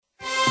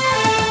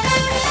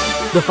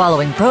The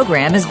following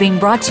program is being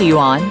brought to you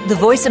on the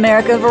Voice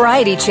America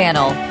Variety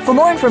Channel. For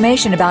more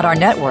information about our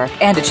network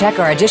and to check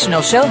our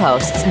additional show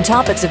hosts and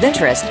topics of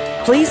interest,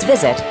 please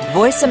visit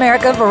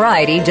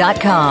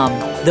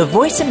voiceamericavariety.com. The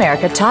Voice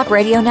America Talk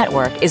Radio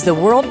Network is the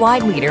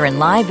worldwide leader in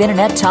live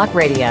Internet talk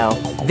radio.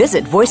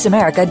 Visit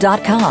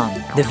voiceamerica.com.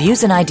 The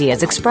views and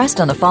ideas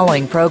expressed on the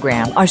following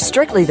program are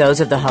strictly those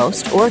of the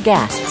host or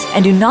guests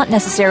and do not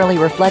necessarily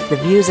reflect the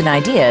views and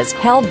ideas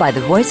held by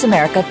the Voice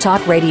America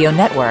Talk Radio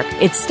Network,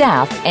 its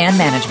staff, and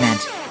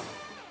management.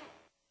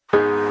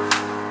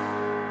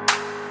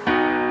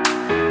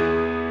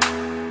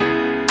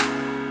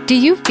 Do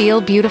you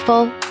feel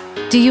beautiful?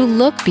 Do you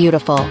look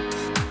beautiful?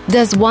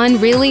 Does one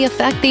really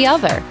affect the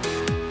other?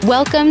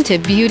 Welcome to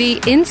Beauty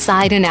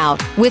Inside and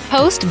Out with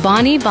host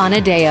Bonnie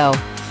Bonadeo.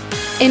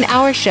 In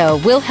our show,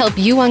 we'll help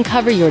you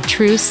uncover your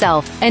true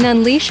self and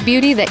unleash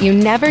beauty that you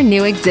never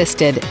knew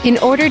existed in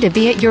order to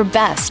be at your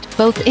best,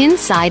 both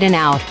inside and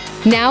out.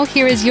 Now,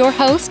 here is your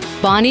host,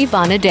 Bonnie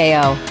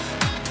Bonadeo.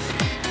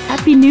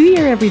 Happy New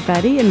Year,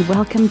 everybody, and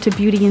welcome to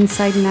Beauty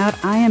Inside and Out.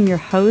 I am your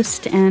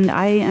host, and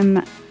I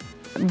am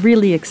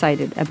really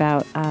excited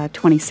about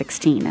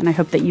 2016, and I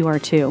hope that you are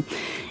too.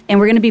 And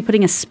we're going to be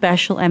putting a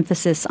special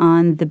emphasis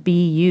on the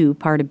Be You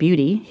part of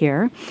beauty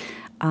here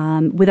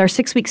with our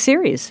 6-week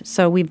series.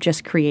 So we've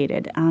just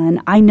created. And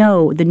I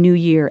know the new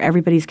year,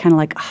 everybody's kind of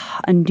like,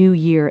 a new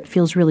year, it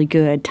feels really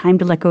good. Time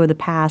to let go of the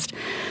past,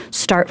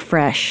 start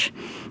fresh.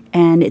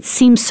 And it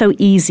seems so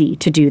easy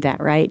to do that,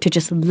 right? To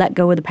just let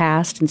go of the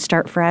past and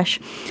start fresh.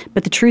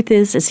 But the truth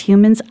is, as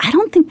humans, I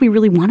don't think we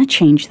really want to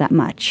change that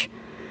much.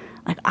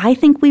 Like, I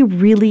think we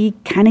really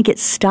kind of get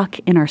stuck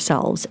in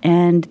ourselves,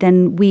 and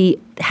then we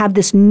have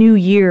this new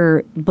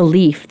year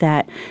belief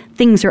that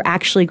things are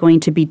actually going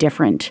to be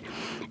different.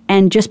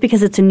 And just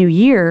because it's a new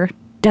year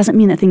doesn't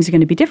mean that things are going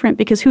to be different,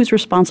 because who's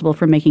responsible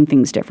for making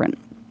things different?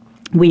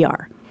 We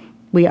are.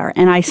 We are.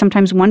 And I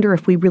sometimes wonder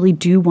if we really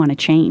do want to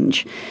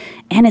change.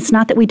 And it's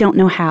not that we don't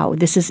know how.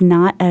 This is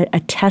not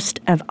a test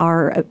of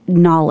our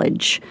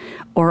knowledge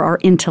or our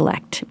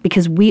intellect,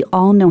 because we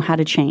all know how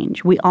to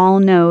change. We all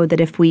know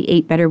that if we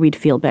ate better, we'd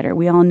feel better.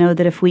 We all know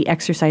that if we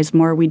exercised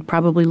more, we'd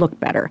probably look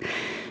better.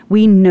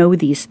 We know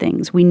these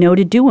things. We know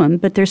to do them,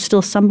 but there's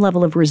still some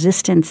level of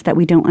resistance that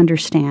we don't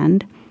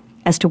understand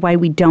as to why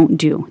we don't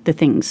do the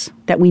things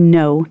that we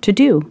know to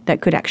do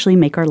that could actually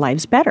make our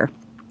lives better.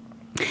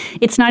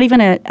 It's not even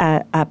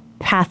a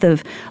path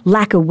of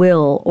lack of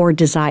will or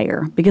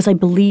desire, because I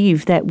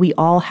believe that we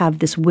all have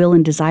this will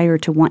and desire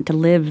to want to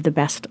live the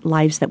best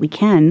lives that we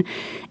can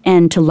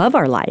and to love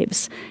our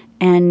lives.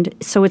 And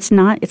so it's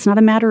not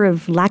a matter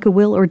of lack of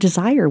will or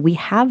desire. We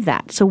have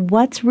that. So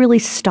what's really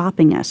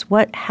stopping us?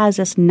 What has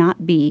us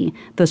not be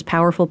those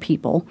powerful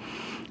people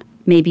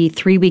maybe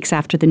 3 weeks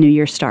after the new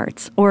year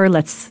starts? Or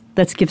let's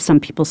give some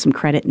people some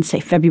credit and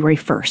say February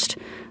 1st.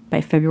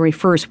 By February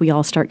 1st, we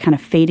all start kind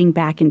of fading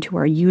back into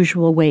our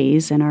usual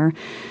ways and our,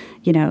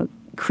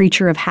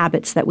 creature of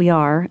habits that we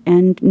are,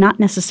 and not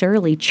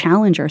necessarily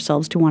challenge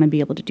ourselves to want to be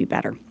able to do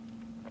better.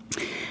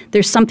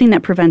 There's something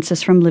that prevents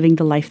us from living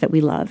the life that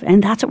we love,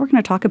 and that's what we're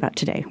going to talk about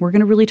today. We're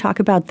going to really talk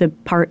about the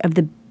part of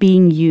the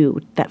being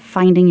you, that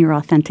finding your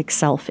authentic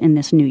self in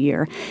this new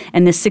year.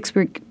 And this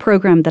 6-week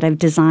program that I've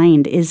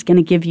designed is going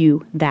to give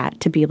you that,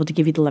 to be able to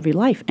give you the love of your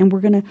life. And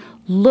we're going to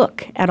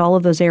look at all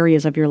of those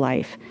areas of your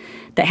life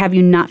that have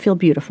you not feel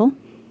beautiful,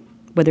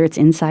 whether it's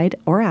inside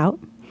or out,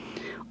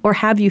 or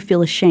have you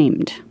feel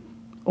ashamed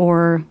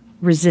or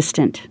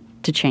resistant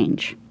to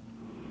change.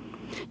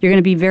 You're going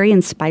to be very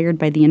inspired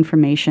by the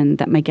information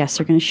that my guests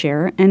are going to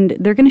share, and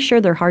they're going to share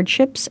their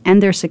hardships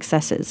and their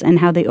successes and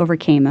how they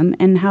overcame them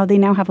and how they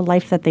now have a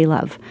life that they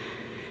love.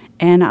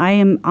 And I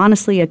am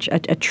honestly a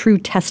true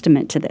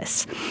testament to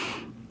this.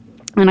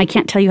 And I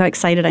can't tell you how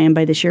excited I am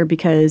by this year,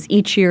 because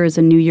each year as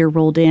a new year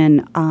rolled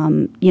in,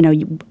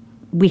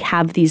 we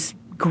have these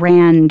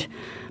grand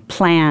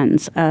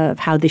plans of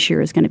how this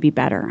year is going to be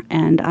better.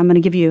 And I'm going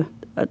to give you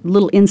a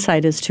little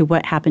insight as to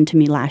what happened to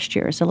me last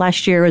year. So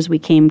last year, as we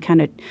came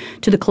kind of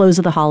to the close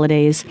of the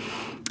holidays,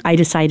 I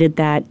decided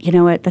that, you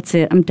know what, that's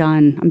it. I'm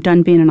done. I'm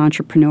done being an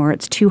entrepreneur.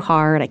 It's too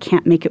hard. I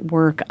can't make it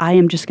work. I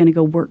am just going to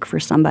go work for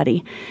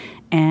somebody.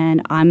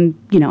 And I'm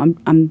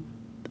going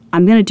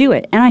to do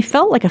it. And I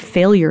felt like a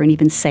failure in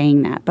even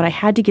saying that, but I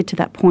had to get to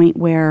that point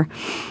where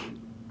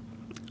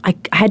I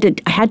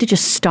had to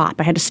just stop.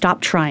 I had to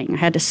stop trying. I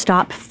had to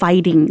stop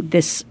fighting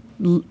this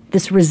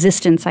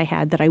resistance I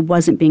had that I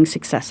wasn't being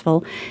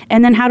successful.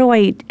 And then how do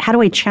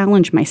I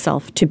challenge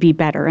myself to be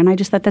better? And I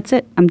just thought, that's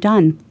it. I'm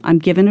done. I'm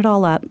giving it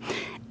all up,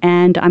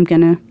 and I'm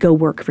going to go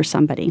work for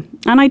somebody.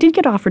 And I did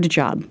get offered a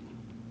job,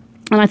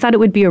 and I thought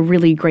it would be a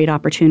really great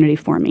opportunity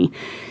for me.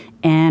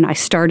 And I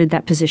started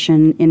that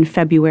position in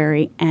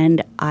February,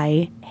 and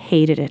I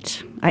hated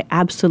it. I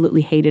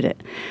absolutely hated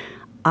it.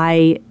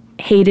 I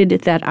hated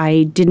that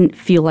I didn't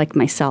feel like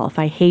myself.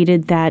 I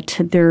hated that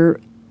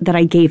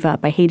I gave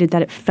up. I hated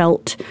that it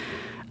felt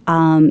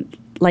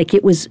like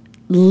it was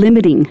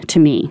limiting to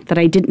me, that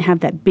I didn't have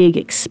that big,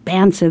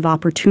 expansive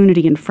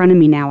opportunity in front of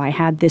me now. I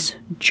had this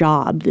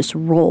job, this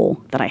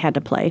role that I had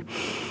to play.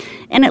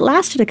 And it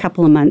lasted a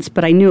couple of months,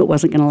 but I knew it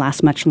wasn't going to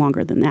last much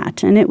longer than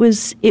that. And it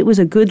was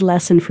a good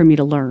lesson for me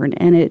to learn,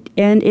 and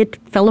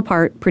it fell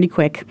apart pretty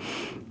quick.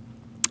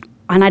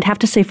 And I'd have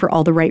to say for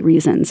all the right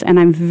reasons. And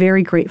I'm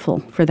very grateful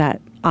for that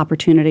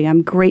opportunity.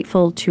 I'm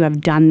grateful to have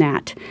done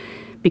that,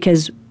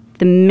 because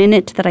the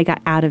minute that I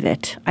got out of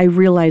it, I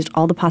realized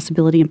all the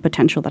possibility and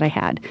potential that I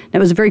had. That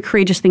was a very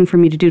courageous thing for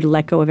me to do, to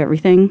let go of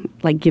everything,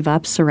 like give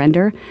up,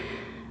 surrender.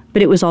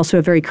 But it was also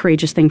a very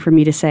courageous thing for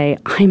me to say,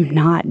 I'm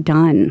not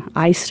done.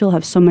 I still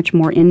have so much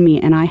more in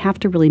me, and I have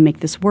to really make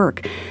this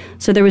work.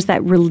 So there was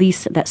that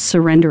release, that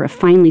surrender of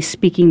finally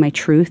speaking my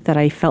truth that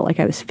I felt like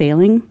I was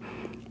failing.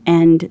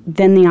 And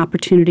then the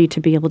opportunity to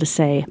be able to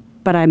say,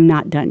 but I'm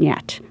not done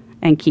yet,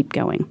 and keep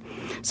going.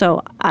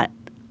 So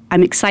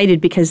I'm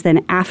excited, because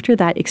then after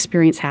that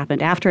experience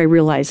happened, after I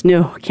realized,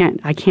 no,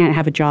 I can't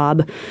have a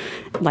job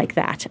like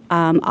that,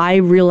 I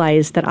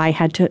realized that I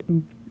had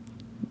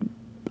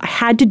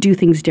to do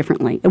things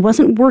differently. It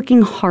wasn't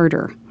working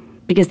harder,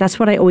 because that's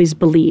what I always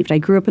believed. I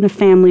grew up in a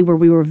family where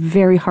we were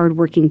very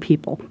hardworking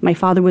people. My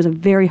father was a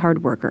very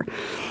hard worker.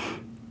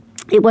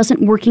 It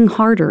wasn't working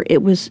harder.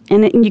 It was,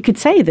 and you could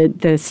say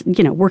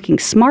that working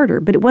smarter,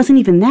 but it wasn't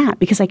even that,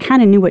 because I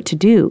kind of knew what to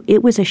do.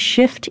 It was a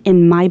shift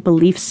in my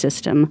belief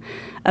system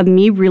of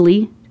me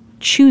really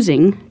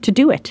choosing to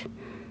do it.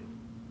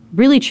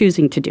 Really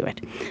choosing to do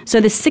it. So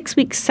the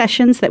 6-week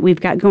sessions that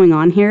we've got going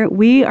on here,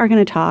 we are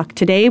going to talk,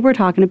 today we're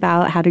talking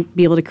about how to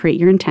be able to create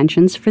your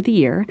intentions for the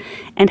year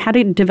and how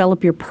to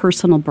develop your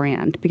personal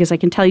brand. Because I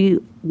can tell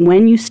you,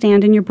 when you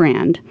stand in your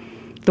brand,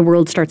 the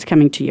world starts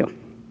coming to you.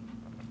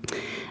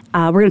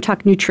 We're going to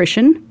talk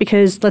nutrition,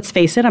 because let's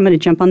face it, I'm going to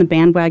jump on the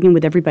bandwagon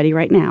with everybody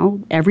right now.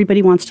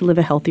 Everybody wants to live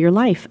a healthier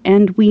life,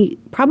 and we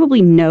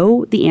probably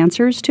know the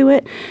answers to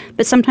it,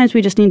 but sometimes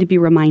we just need to be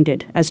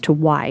reminded as to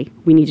why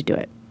we need to do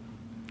it.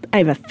 I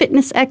have a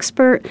fitness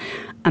expert,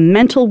 a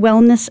mental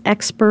wellness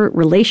expert,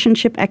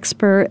 relationship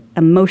expert,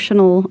 an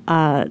emotional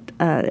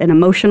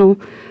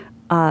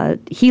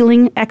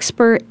healing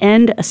expert,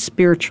 and a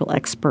spiritual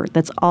expert.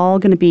 That's all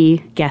going to be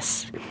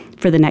guests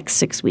for the next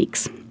 6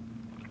 weeks.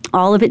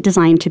 All of it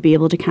designed to be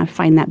able to kind of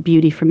find that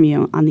beauty from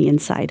you on the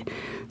inside,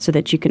 so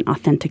that you can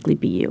authentically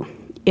be you.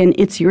 And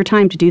it's your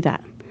time to do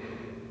that.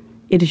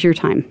 It is your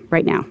time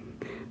right now.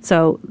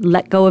 So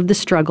let go of the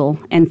struggle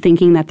and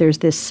thinking that there's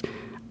this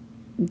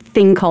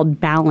thing called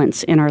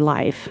balance in our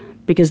life.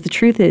 Because the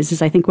truth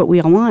is I think what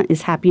we all want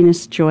is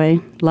happiness,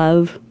 joy,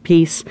 love,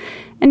 peace,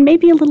 and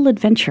maybe a little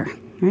adventure,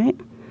 right?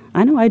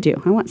 I know I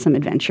do. I want some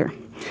adventure.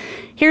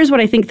 Here's what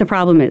I think the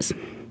problem is.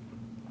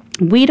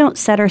 We don't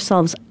set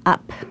ourselves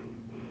up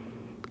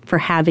for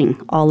having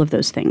all of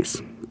those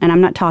things. And I'm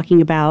not talking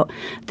about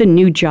the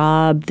new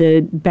job,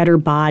 the better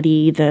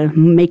body, the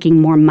making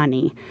more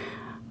money.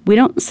 We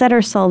don't set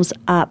ourselves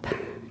up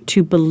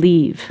to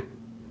believe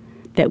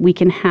that we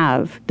can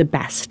have the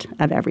best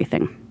of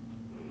everything.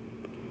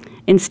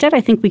 Instead, I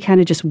think we kind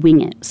of just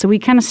wing it. So we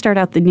kind of start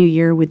out the new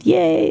year with,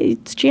 yay,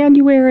 it's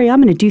January,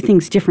 I'm going to do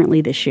things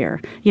differently this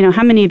year. You know,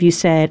 how many of you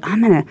said,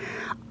 I'm going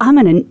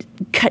to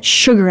cut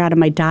sugar out of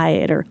my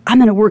diet, or I'm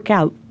going to work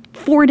out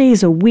 4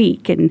 days a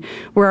week, and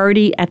we're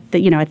already at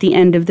the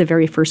end of the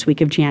very first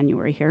week of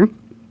January here.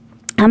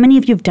 How many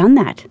of you have done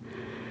that?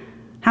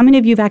 How many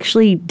of you have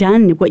actually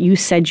done what you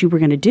said you were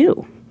going to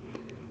do?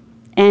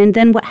 And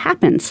then what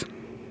happens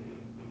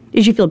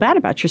is you feel bad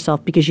about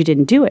yourself because you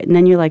didn't do it. And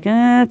then you're like,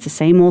 it's the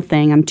same old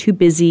thing. I'm too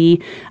busy.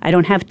 I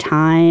don't have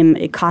time.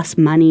 It costs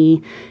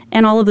money.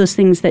 And all of those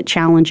things that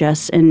challenge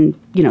us and,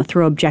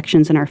 throw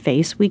objections in our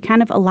face, we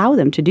kind of allow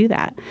them to do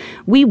that.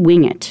 We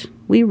wing it.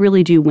 We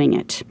really do wing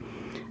it.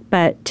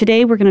 But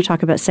today we're going to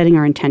talk about setting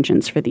our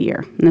intentions for the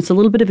year. And it's a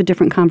little bit of a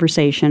different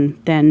conversation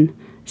than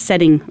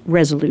setting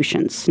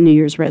resolutions, New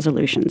Year's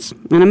resolutions.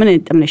 And I'm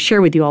going to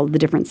share with you all the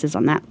differences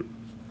on that.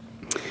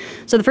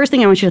 So the first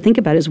thing I want you to think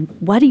about is,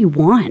 what do you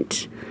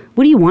want?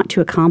 What do you want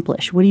to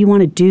accomplish? What do you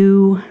want to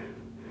do?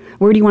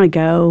 Where do you want to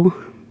go?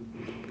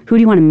 Who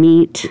do you want to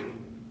meet?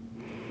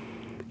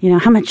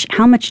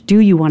 How much do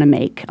you want to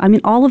make? I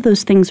mean, all of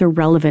those things are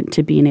relevant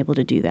to being able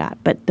to do that.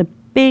 But the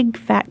big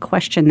fat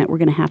question that we're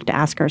going to have to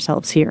ask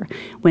ourselves here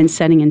when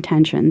setting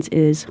intentions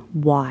is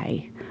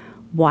why?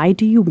 Why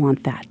do you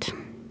want that?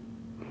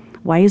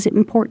 Why is it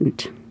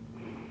important?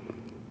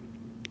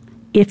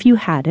 If you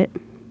had it,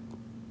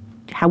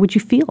 how would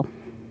you feel?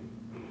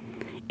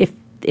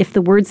 If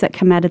the words that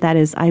come out of that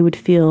is, I would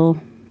feel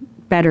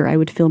better, I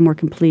would feel more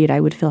complete,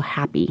 I would feel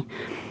happy,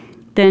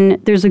 then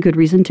there's a good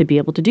reason to be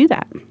able to do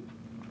that.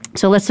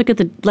 So let's look at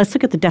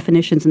the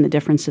definitions and the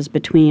differences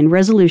between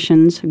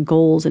resolutions,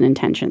 goals, and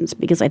intentions,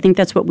 because I think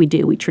that's what we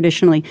do. We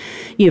traditionally,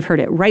 you've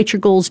heard it, write your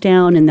goals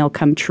down and they'll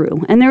come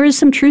true. And there is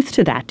some truth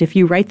to that. If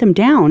you write them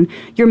down,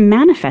 you're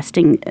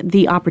manifesting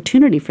the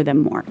opportunity for them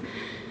more.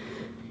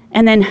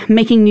 And then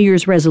making New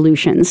Year's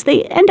resolutions,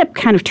 they end up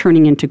kind of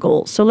turning into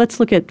goals. So let's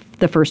look at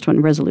the first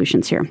one,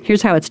 resolutions here.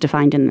 Here's how it's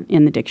defined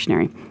in the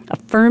dictionary. A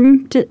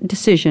firm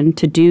decision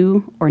to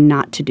do or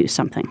not to do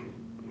something.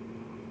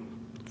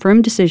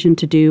 Firm decision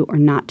to do or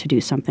not to do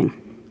something.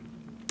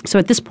 So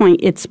at this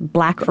point, it's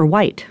black or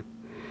white.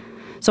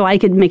 So I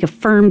could make a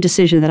firm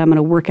decision that I'm going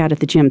to work out at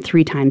the gym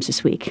 3 times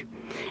this week.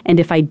 And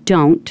if I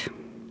don't,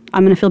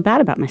 I'm going to feel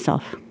bad about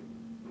myself.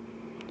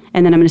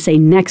 And then I'm going to say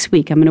next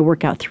week I'm going to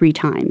work out 3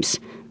 times.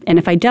 And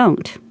if I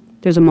don't,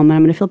 there's a moment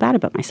I'm going to feel bad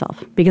about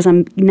myself because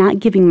I'm not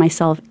giving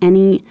myself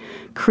any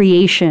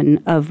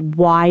creation of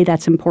why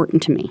that's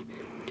important to me.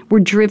 We're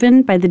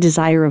driven by the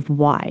desire of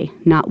why,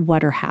 not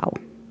what or how.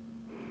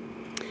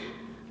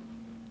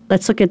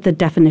 Let's look at the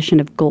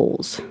definition of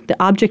goals.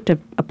 The object of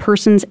a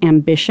person's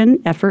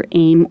ambition, effort,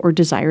 aim, or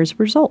desire is a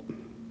result.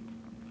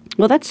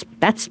 Well,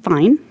 that's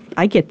fine.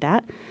 I get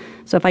that.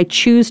 So if I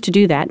choose to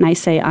do that and I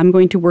say I'm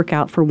going to work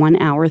out for 1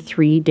 hour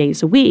 3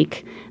 days a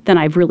week, then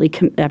I've really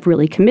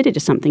committed to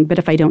something. But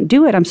if I don't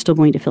do it, I'm still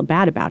going to feel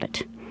bad about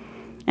it.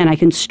 And I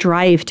can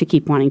strive to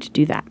keep wanting to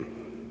do that.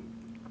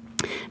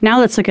 Now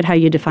let's look at how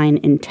you define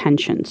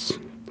intentions.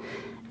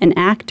 An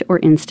act or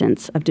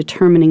instance of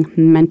determining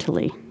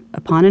mentally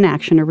upon an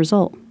action or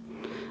result,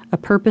 a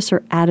purpose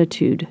or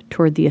attitude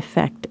toward the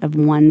effect of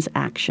one's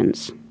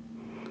actions.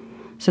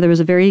 So there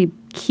was a very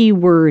key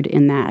word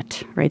in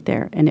that right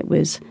there, and it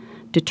was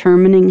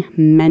determining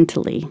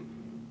mentally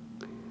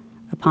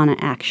upon an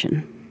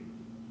action.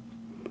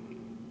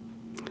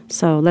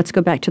 So let's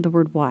go back to the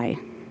word why.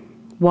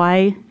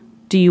 Why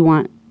do you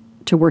want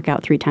to work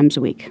out 3 times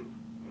a week?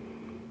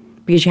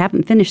 Because you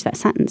haven't finished that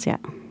sentence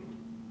yet.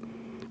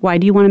 Why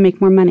do you want to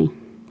make more money?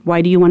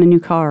 Why do you want a new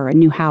car, a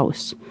new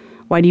house?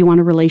 Why do you want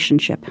a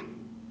relationship?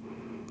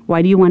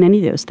 Why do you want any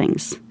of those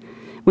things?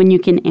 When you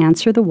can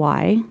answer the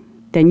why,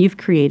 then you've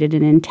created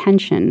an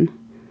intention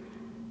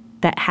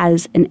that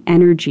has an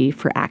energy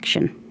for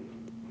action.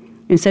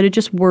 Instead of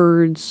just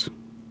words,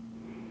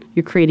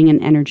 you're creating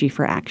an energy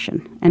for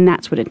action. And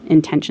that's what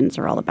intentions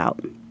are all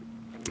about.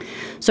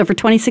 So for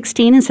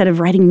 2016, instead of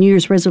writing New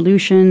Year's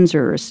resolutions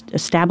or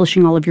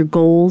establishing all of your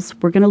goals,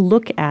 we're going to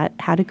look at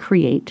how to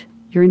create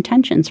your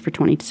intentions for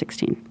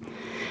 2016.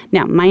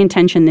 Now, my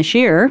intention this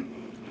year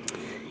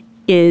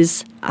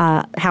is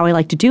how I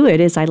like to do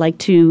it is I like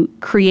to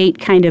create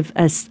kind of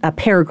a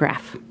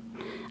paragraph.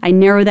 I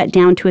narrow that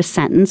down to a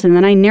sentence, and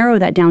then I narrow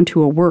that down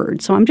to a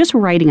word. So I'm just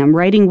writing. I'm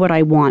writing what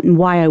I want and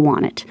why I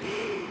want it.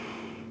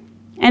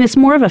 And it's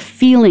more of a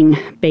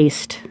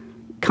feeling-based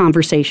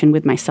conversation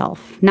with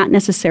myself, not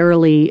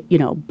necessarily,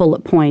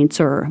 bullet points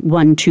or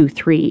 1, 2,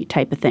 3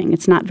 type of thing.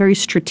 It's not very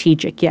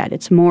strategic yet.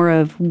 It's more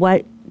of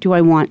what do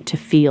I want to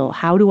feel?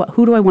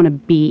 Who do I want to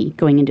be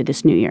going into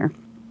this new year?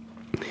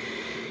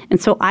 And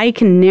so I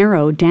can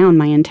narrow down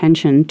my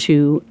intention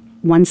to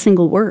one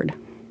single word.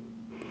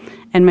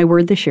 And my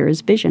word this year is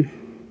vision.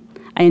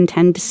 I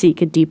intend to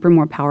seek a deeper,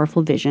 more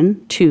powerful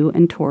vision to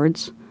and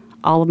towards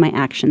all of my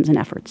actions and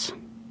efforts.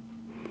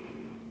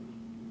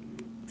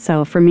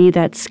 So for me,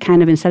 that's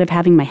kind of instead of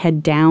having my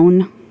head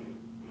down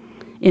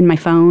in my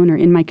phone or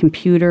in my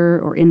computer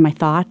or in my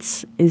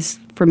thoughts,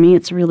 for me,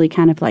 it's really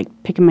kind of like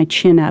picking my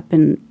chin up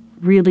and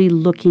really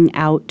looking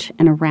out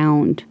and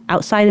around,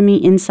 outside of me,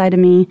 inside of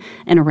me,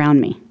 and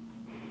around me.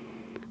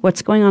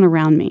 What's going on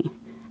around me?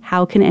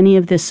 How can any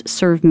of this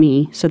serve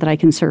me so that I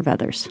can serve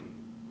others?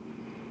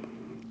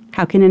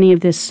 How can any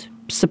of this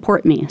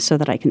support me so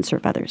that I can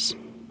serve others?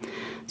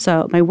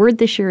 So my word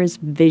this year is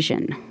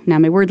vision. Now,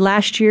 my word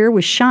last year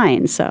was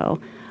shine, so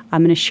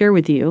I'm going to share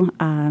with you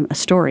a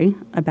story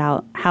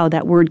about how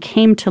that word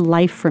came to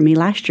life for me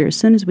last year as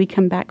soon as we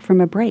come back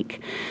from a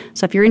break.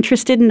 So if you're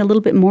interested in a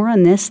little bit more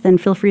on this, then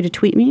feel free to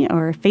tweet me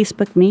or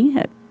Facebook me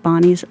at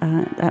Bonnie's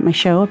at my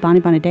show, Bonnie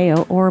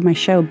Bonadeo, or my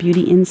show,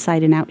 Beauty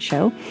Inside and Out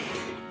Show,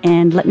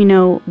 and let me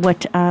know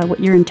what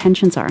your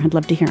intentions are. I'd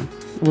love to hear them.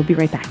 We'll be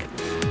right back.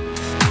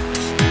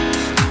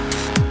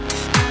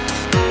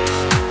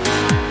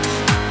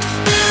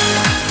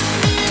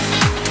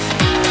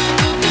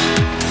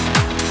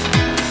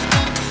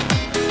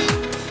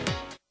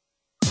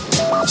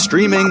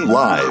 Streaming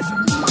live,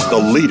 the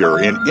leader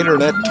in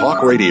Internet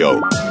Talk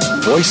Radio,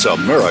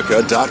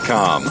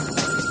 VoiceAmerica.com.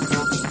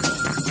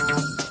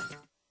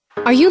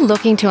 Are you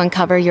looking to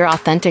uncover your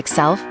authentic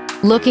self?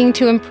 Looking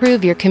to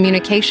improve your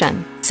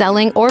communication,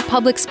 selling, or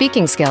public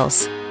speaking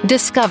skills?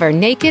 Discover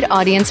Naked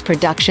Audience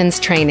Productions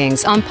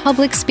trainings on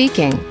public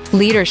speaking,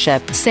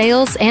 leadership,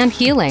 sales, and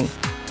healing.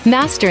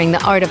 Mastering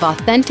the art of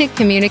authentic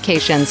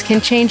communications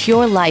can change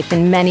your life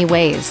in many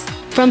ways.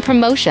 From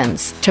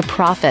promotions to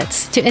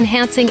profits to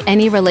enhancing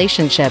any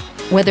relationship,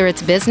 whether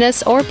it's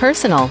business or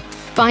personal.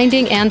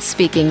 Finding and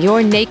speaking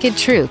your naked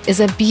truth is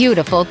a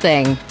beautiful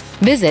thing.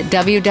 Visit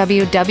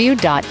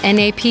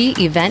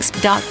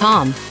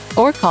www.napevents.com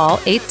or call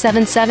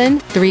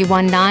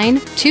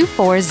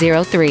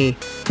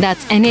 877-319-2403.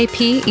 That's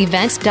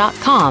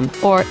napevents.com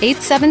or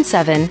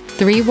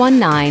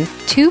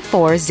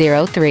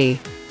 877-319-2403.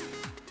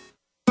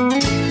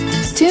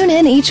 Tune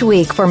in each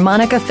week for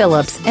Monica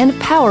Phillips and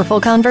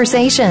Powerful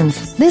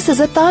Conversations. This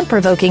is a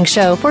thought-provoking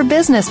show for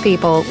business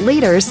people,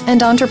 leaders,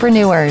 and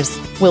entrepreneurs.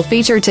 We'll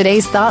feature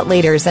today's thought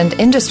leaders and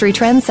industry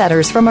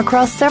trendsetters from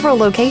across several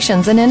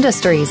locations and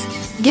industries.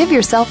 Give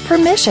yourself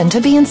permission to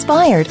be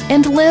inspired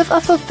and live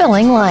a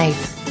fulfilling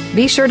life.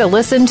 Be sure to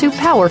listen to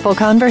Powerful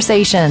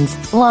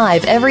Conversations,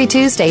 live every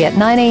Tuesday at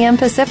 9 a.m.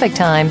 Pacific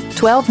Time,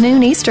 12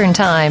 noon Eastern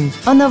Time,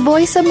 on the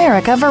Voice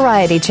America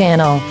Variety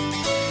Channel.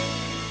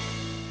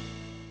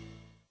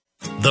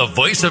 The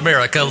Voice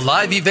America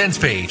Live Events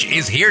page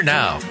is here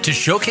now to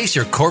showcase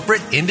your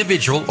corporate,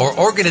 individual, or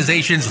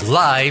organization's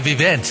live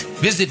event.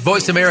 Visit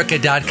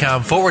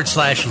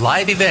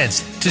voiceamerica.com/live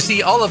events to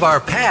see all of our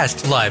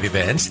past live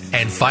events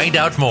and find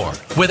out more.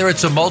 Whether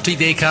it's a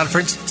multi-day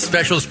conference,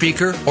 special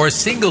speaker, or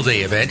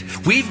single-day event,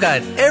 we've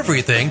got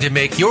everything to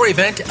make your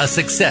event a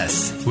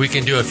success. We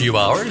can do a few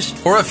hours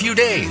or a few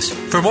days.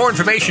 For more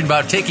information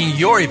about taking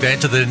your event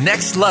to the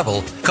next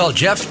level, call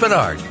Jeff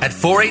Spinard at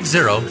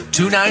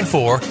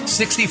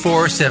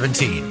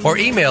 480-294-6417 or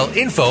email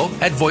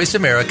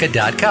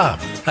info@voiceamerica.com.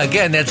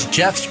 Again, that's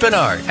Jeff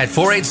Spinard at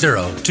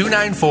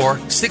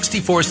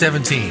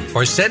 480-294-6417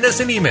 or send us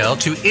an email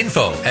to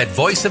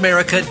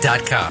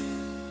info@voiceamerica.com.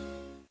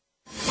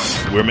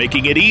 We're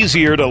making it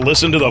easier to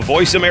listen to the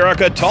Voice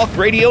America Talk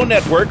Radio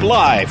Network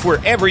live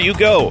wherever you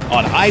go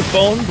on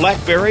iPhone,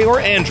 BlackBerry, or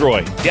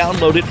Android.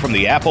 Download it from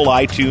the Apple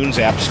iTunes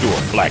App Store,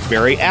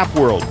 BlackBerry App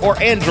World, or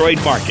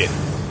Android Market.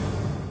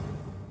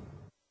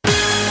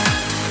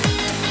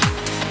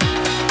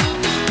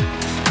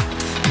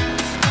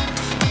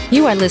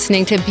 You are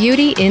listening to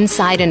Beauty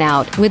Inside and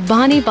Out with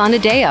Bonnie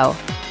Bonadeo.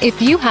 If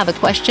you have a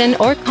question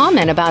or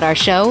comment about our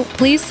show,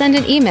 please send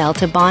an email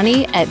to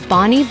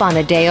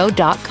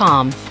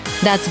bonnie@bonniebonadeo.com.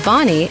 That's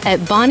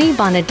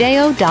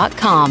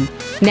bonnie@bonniebonadeo.com.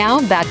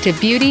 Now back to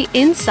Beauty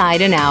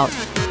Inside and Out.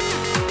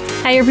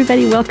 Hi,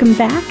 everybody. Welcome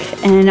back.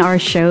 And our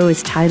show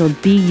is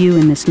titled Be You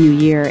in This New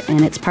Year,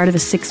 and it's part of a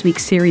 6-week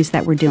series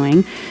that we're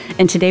doing.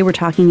 And today we're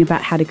talking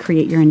about how to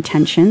create your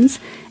intentions.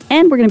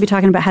 And we're going to be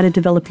talking about how to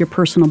develop your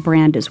personal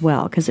brand as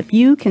well. Because if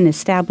you can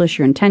establish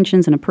your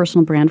intentions and a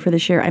personal brand for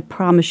this year, I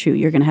promise you,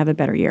 you're going to have a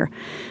better year.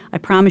 I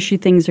promise you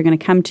things are going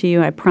to come to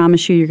you. I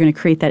promise you, you're going to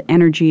create that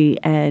energy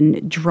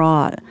and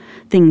draw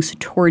things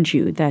towards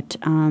you that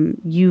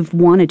you've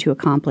wanted to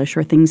accomplish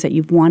or things that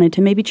you've wanted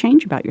to maybe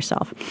change about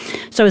yourself.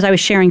 So as I was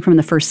sharing from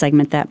the first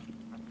segment that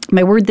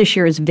my word this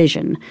year is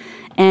vision.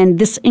 And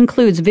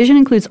vision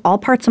includes all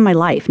parts of my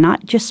life,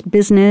 not just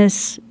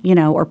business,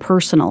 or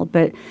personal,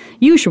 but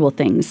usual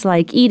things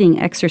like eating,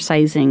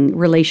 exercising,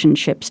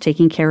 relationships,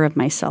 taking care of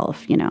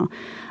myself,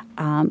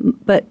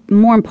 But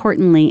more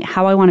importantly,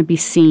 how I want to be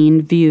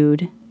seen,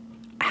 viewed,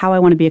 how I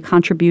want to be a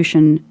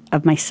contribution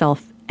of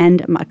myself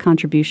and a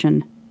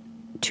contribution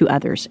to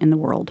others in the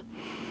world.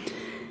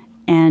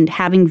 And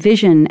having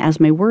vision as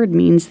my word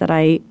means that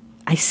I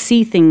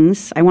see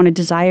things, I want to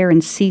desire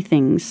and see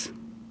things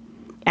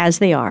as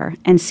they are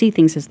and see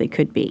things as they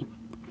could be.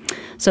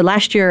 So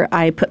last year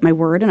I put my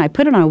word and I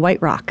put it on a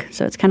white rock.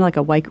 So it's kind of like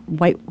a white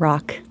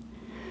rock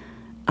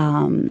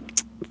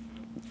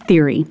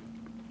theory.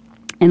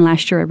 And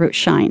last year I wrote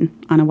shine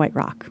on a white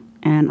rock.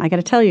 And I got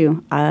to tell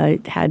you, I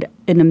had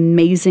an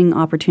amazing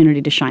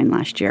opportunity to shine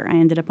last year. I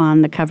ended up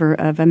on the cover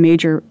of a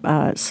major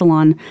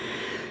salon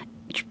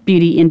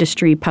beauty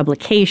industry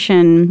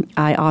publication.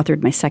 I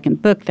authored my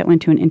second book that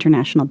went to an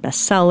international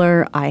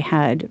bestseller. I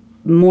had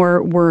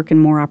more work and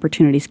more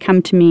opportunities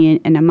come to me.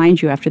 And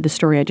mind you, after the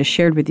story I just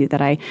shared with you,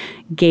 that I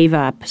gave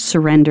up,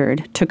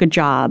 surrendered, took a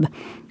job,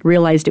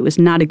 realized it was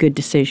not a good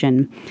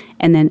decision,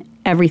 and then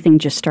everything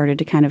just started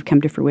to kind of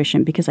come to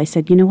fruition because I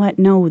said, you know what?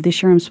 No,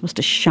 this year I'm supposed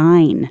to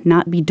shine,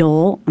 not be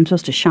dull. I'm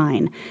supposed to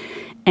shine.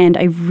 And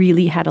I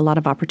really had a lot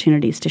of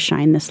opportunities to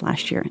shine this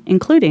last year,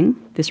 including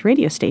this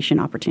radio station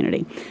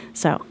opportunity.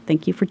 So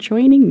thank you for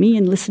joining me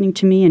and listening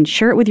to me, and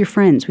share it with your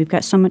friends. We've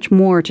got so much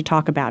more to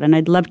talk about, and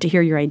I'd love to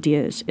hear your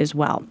ideas as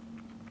well.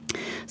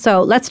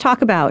 So let's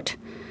talk about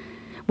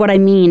what I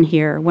mean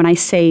here when I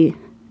say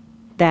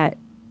that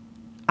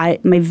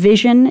my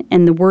vision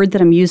and the word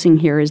that I'm using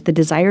here is the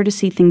desire to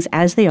see things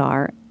as they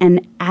are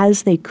and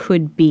as they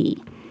could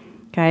be.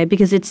 Okay,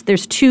 because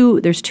there's two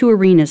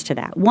arenas to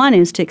that. One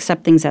is to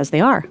accept things as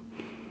they are.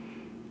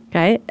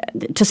 Okay,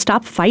 to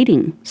stop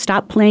fighting,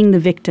 stop playing the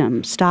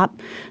victim, stop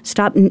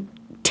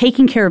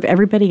taking care of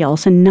everybody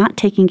else and not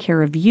taking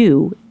care of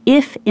you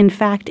if, in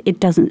fact, it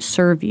doesn't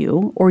serve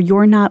you or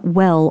you're not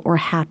well or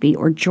happy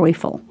or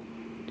joyful.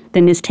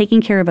 Then is taking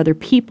care of other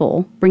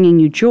people bringing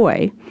you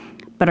joy,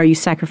 but are you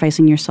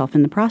sacrificing yourself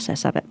in the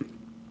process of it?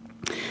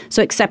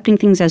 So accepting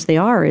things as they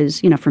are is,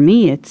 for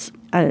me, it's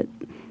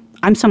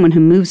I'm someone who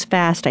moves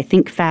fast, I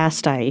think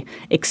fast, I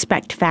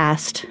expect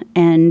fast,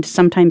 and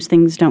sometimes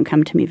things don't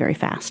come to me very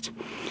fast.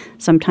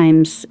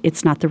 Sometimes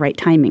it's not the right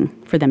timing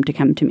for them to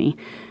come to me,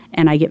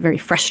 and I get very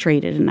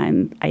frustrated,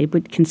 and I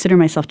would consider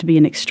myself to be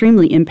an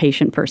extremely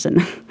impatient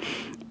person.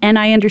 And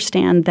I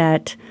understand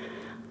that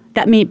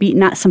may be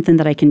not something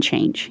that I can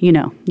change. You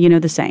know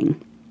the saying.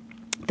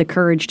 The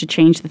courage to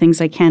change the things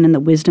I can and the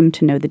wisdom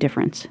to know the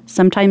difference.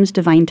 Sometimes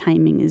divine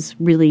timing is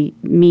really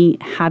me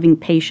having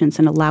patience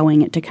and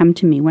allowing it to come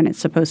to me when it's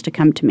supposed to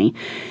come to me.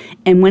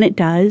 And when it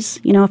does,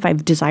 if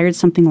I've desired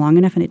something long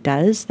enough and it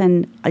does,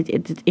 then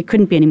it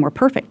couldn't be any more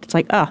perfect. It's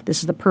like,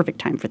 this is the perfect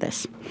time for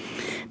this.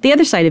 The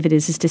other side of it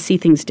is to see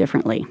things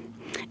differently.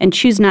 and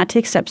choose not to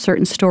accept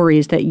certain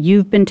stories that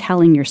you've been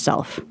telling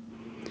yourself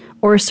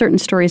or certain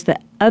stories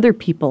that other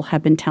people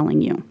have been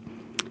telling you.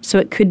 So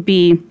it could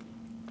be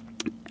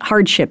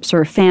hardships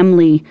or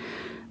family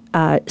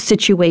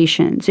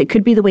situations. It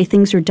could be the way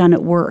things are done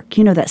at work.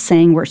 You know that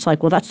saying where it's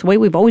like, well, that's the way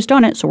we've always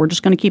done it, so we're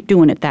just going to keep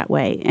doing it that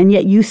way. And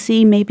yet you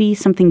see maybe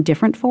something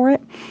different for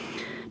it,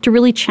 to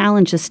really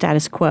challenge the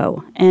status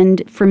quo.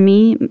 And for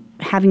me,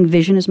 having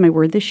vision as my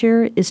word this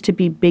year is to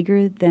be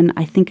bigger than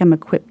I think I'm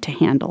equipped to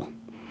handle,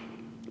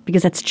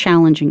 because that's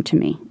challenging to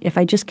me. If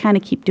I just kind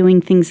of keep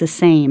doing things the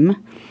same,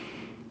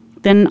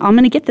 then I'm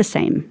going to get the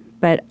same.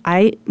 But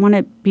I want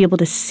to be able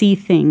to see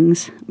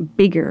things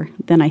bigger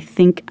than I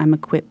think I'm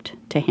equipped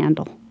to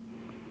handle.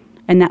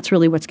 And that's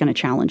really what's going to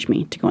challenge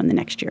me to go in the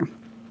next year.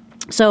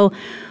 So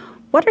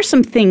what are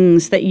some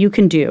things that you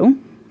can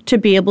do to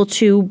be able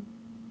to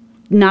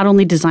not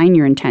only design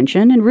your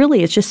intention, and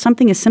really it's just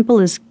something as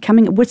simple as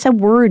what's that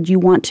word you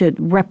want to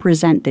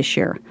represent this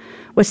year?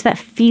 What's that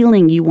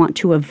feeling you want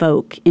to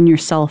evoke in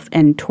yourself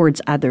and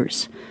towards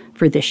others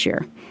for this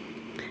year?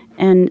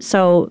 And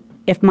so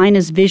if mine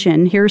is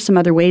vision, here are some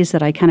other ways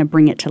that I kind of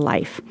bring it to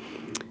life.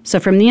 So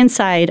from the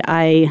inside,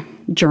 I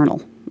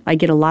journal. I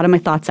get a lot of my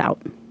thoughts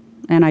out,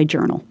 and I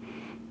journal.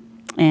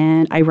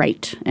 And I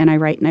write, and I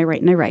write, and I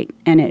write, and I write.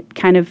 And it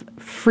kind of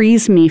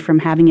frees me from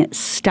having it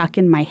stuck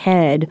in my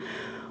head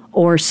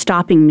or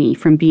stopping me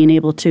from being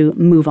able to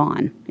move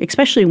on,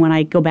 especially when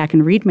I go back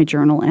and read my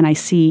journal and I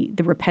see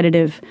the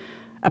repetitive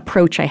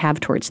approach I have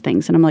towards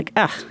things. And I'm like,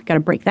 got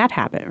to break that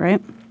habit,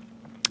 right?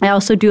 I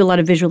also do a lot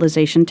of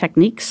visualization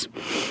techniques.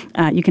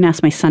 You can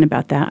ask my son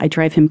about that. I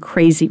drive him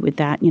crazy with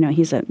that. You know,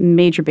 he's a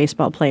major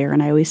baseball player,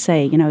 and I always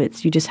say, you know,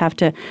 you just have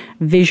to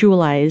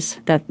visualize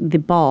that the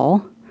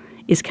ball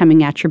is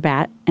coming at your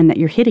bat and that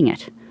you're hitting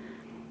it.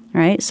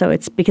 Right? So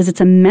it's because it's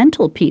a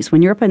mental piece.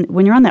 When you're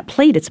on that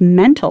plate, it's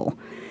mental.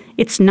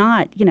 It's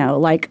not, you know,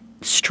 like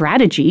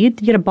strategy. You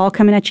get a ball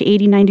coming at you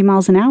 80, 90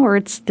 miles an hour.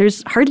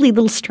 There's hardly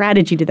little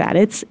strategy to that.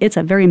 It's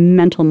a very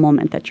mental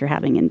moment that you're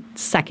having in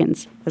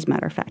seconds, as a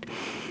matter of fact.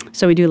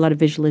 So we do a lot of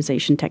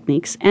visualization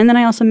techniques. And then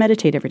I also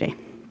meditate every day,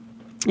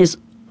 as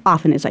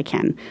often as I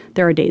can.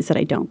 There are days that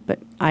I don't, but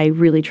I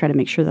really try to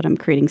make sure that I'm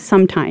creating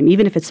some time,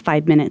 even if it's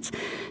 5 minutes,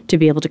 to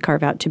be able to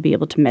carve out to be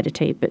able to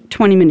meditate. But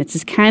 20 minutes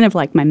is kind of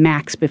like my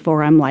max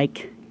before I'm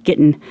like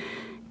getting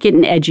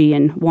edgy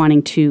and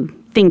wanting to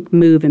think,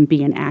 move, and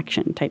be in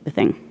action type of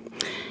thing.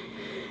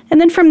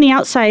 And then from the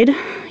outside,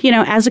 you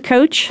know, as a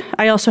coach,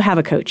 I also have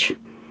a coach,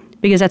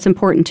 because that's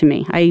important to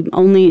me. I'm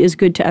only as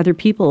good to other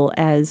people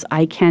as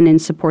I can in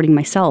supporting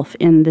myself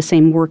in the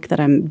same work that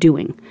I'm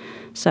doing.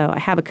 So I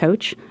have a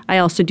coach. I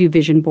also do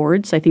vision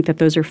boards. I think that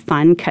those are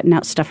fun, cutting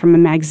out stuff from a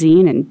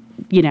magazine, and,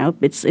 you know,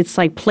 it's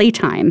like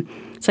playtime.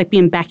 It's like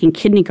being back in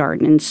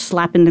kindergarten and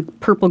slapping the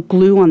purple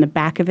glue on the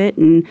back of it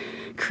and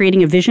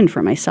creating a vision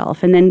for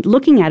myself. And then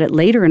looking at it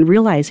later and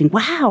realizing,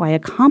 wow, I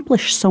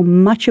accomplished so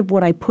much of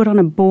what I put on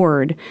a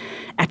board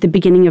at the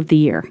beginning of the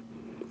year.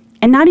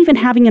 And not even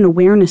having an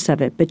awareness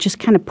of it, but just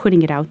kind of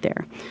putting it out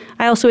there.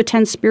 I also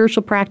attend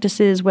spiritual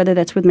practices, whether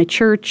that's with my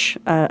church,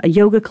 a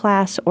yoga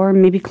class, or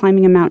maybe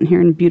climbing a mountain here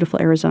in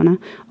beautiful Arizona,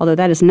 although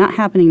that is not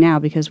happening now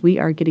because we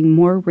are getting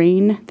more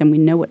rain than we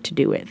know what to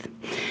do with.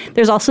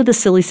 There's also the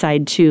silly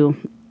side to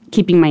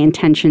keeping my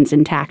intentions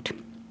intact.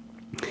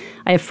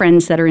 I have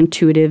friends that are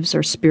intuitives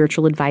or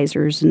spiritual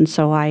advisors, and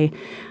so I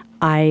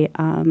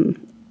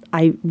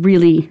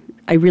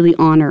really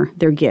honor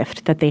their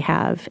gift that they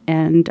have,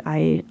 and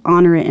I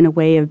honor it in a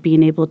way of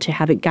being able to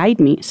have it guide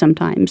me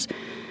sometimes,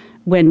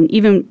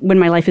 even when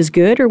my life is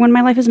good or when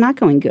my life is not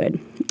going good.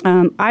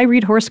 I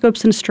read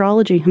horoscopes and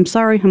astrology. I'm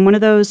sorry, I'm one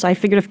of those. I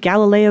figured if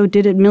Galileo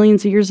did it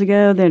millions of years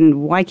ago,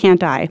 then why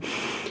can't I?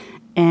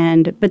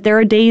 But there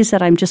are days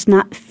that I'm just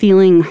not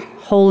feeling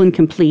whole and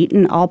complete,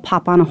 and I'll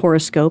pop on a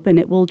horoscope and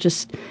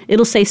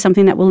it'll say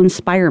something that will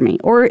inspire me,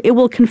 or it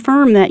will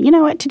confirm that, you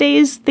know what,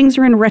 today's things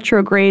are in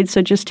retrograde,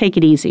 so just take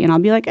it easy. And I'll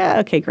be like,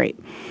 okay, great.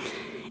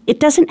 It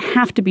doesn't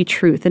have to be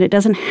truth, and it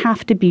doesn't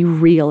have to be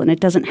real, and it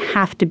doesn't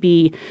have to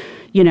be,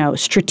 you know,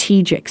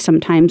 strategic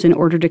sometimes in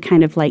order to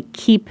kind of like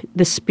keep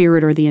the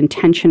spirit or the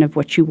intention of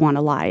what you want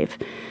alive.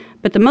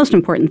 But the most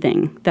important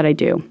thing that I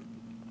do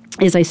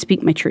is I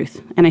speak my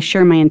truth, and I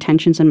share my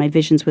intentions and my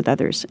visions with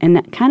others, and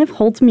that kind of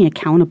holds me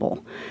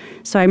accountable.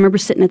 So I remember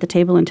sitting at the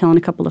table and telling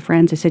a couple of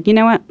friends, I said, you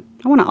know what,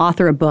 I want to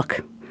author a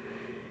book.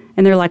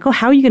 And they're like, oh,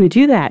 how are you going to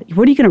do that?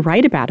 What are you going to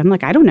write about? I'm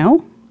like, I don't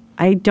know.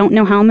 I don't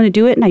know how I'm going to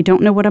do it, and I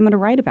don't know what I'm going to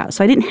write about.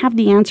 So I didn't have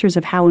the answers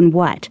of how and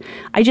what.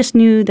 I just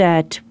knew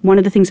that one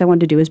of the things I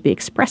wanted to do is be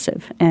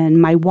expressive,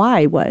 and my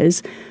why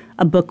was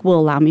a book will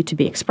allow me to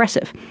be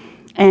expressive.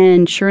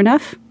 And sure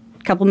enough,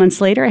 a couple months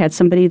later, I had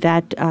somebody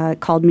that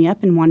called me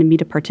up and wanted me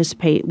to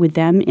participate with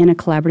them in a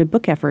collaborative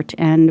book effort,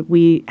 and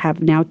we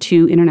have now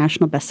 2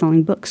 international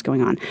best-selling books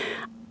going on.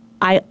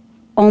 I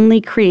only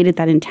created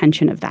that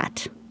intention of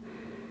that,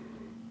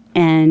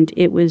 and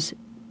it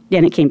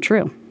came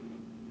true.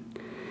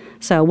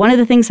 So one of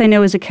the things I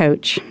know as a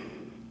coach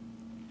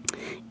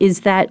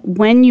is that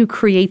when you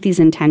create these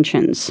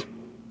intentions,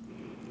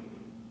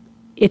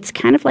 it's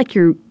kind of like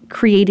you're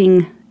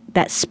creating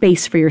that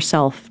space for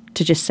yourself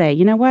to just say,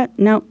 you know what?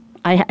 No,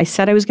 I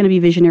said I was going to be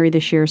visionary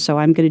this year, so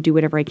I'm going to do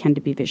whatever I can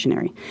to be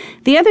visionary.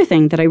 The other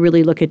thing that I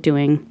really look at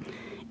doing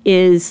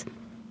is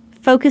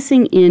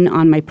focusing in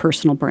on my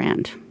personal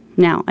brand.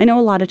 Now, I know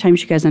a lot of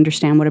times you guys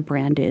understand what a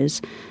brand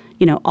is.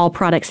 You know, all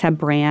products have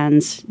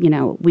brands. You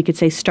know, we could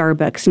say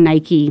Starbucks,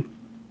 Nike,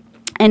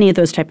 any of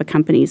those type of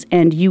companies,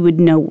 and you would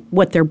know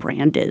what their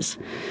brand is.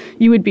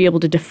 You would be able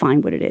to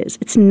define what it is.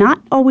 It's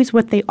not always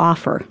what they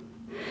offer,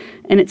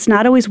 and it's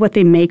not always what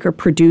they make or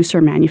produce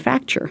or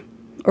manufacture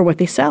or what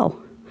they sell.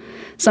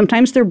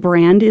 Sometimes their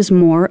brand is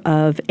more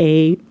of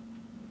a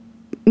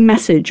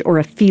message or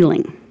a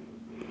feeling,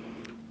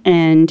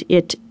 and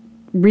it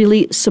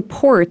really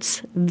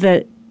supports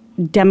the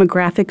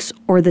demographics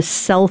or the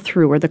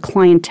sell-through or the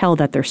clientele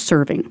that they're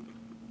serving.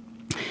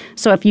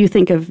 So if you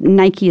think of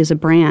Nike as a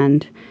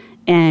brand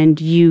and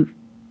you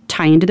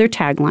tie into their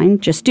tagline,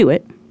 just do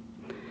it,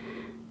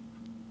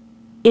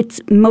 it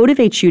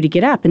motivates you to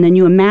get up. And then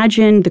you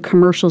imagine the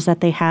commercials that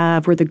they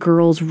have where the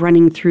girls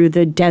running through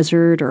the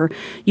desert or,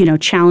 you know,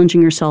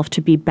 challenging yourself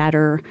to be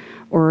better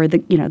or,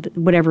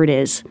 whatever it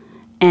is.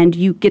 And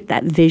you get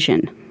that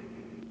vision.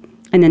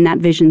 And then that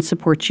vision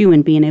supports you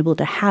in being able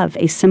to have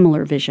a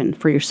similar vision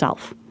for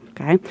yourself.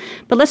 Okay?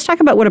 But let's talk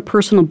about what a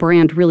personal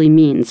brand really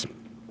means.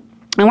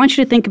 I want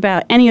you to think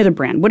about any other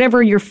brand,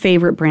 whatever your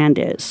favorite brand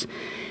is.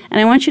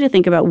 And I want you to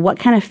think about what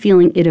kind of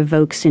feeling it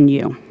evokes in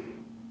you.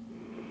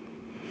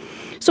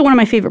 So one of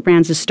my favorite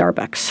brands is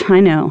Starbucks. I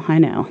know.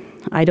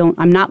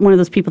 I'm not one of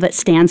those people that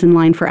stands in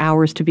line for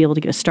hours to be able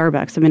to get a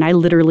Starbucks. I mean, I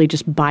literally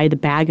just buy the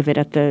bag of it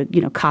at the,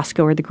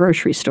 Costco or the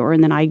grocery store,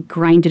 and then I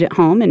grind it at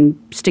home and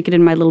stick it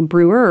in my little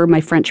brewer or my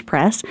French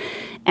press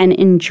and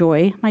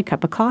enjoy my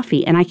cup of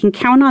coffee. And I can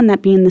count on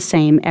that being the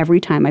same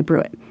every time I brew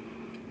it.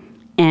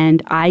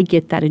 And I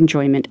get that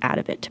enjoyment out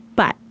of it.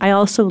 But I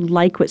also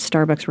like what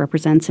Starbucks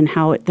represents and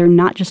how they're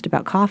not just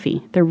about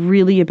coffee. They're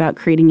really about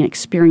creating an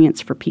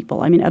experience for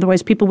people. I mean,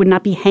 otherwise people would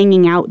not be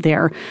hanging out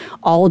there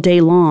all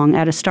day long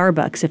at a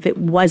Starbucks if it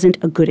wasn't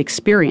a good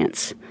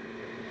experience.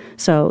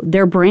 So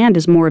their brand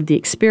is more of the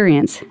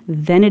experience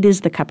than it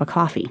is the cup of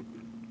coffee.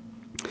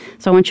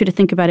 So I want you to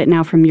think about it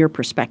now from your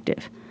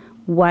perspective.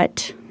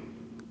 What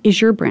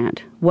is your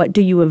brand? What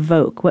do you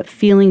evoke? What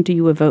feeling do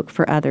you evoke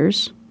for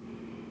others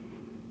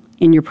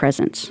in your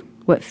presence?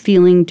 What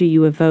feeling do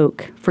you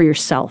evoke for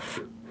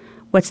yourself?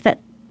 What's that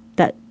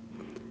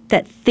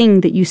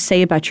thing that you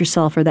say about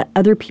yourself or that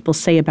other people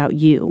say about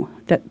you?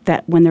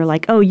 That when they're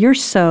like, oh, you're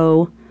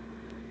so,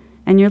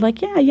 and you're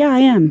like, yeah, I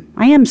am.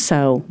 I am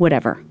so,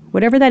 whatever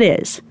that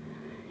is.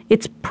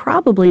 It's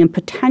probably and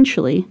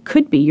potentially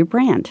could be your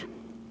brand.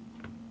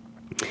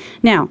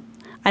 Now,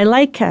 I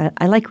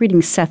like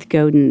reading Seth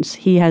Godin's.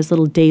 He has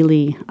little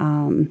daily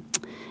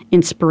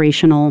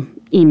inspirational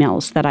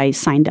emails that I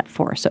signed up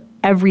for. So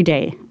every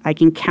day I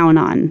can count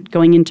on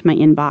going into my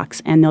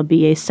inbox and there'll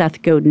be a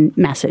Seth Godin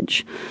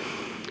message.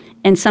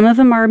 And some of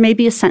them are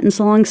maybe a sentence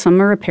long,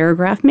 some are a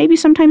paragraph, maybe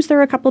sometimes there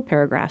are a couple of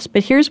paragraphs.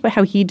 But here's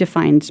how he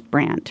defines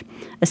brand.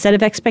 A set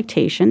of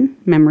expectation,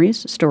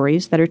 memories,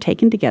 stories that are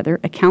taken together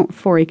account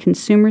for a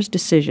consumer's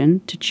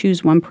decision to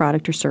choose one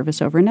product or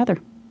service over another.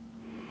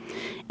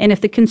 And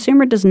if the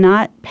consumer does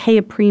not pay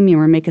a premium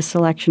or make a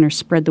selection or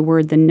spread the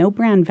word, then no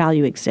brand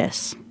value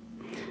exists.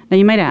 Now,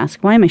 you might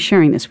ask, why am I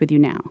sharing this with you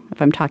now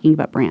if I'm talking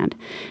about brand?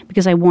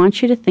 Because I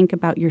want you to think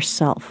about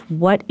yourself.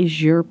 What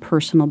is your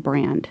personal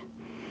brand?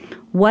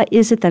 What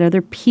is it that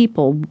other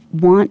people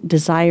want,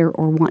 desire,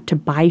 or want to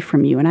buy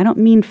from you? And I don't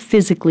mean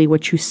physically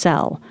what you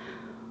sell.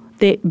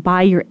 They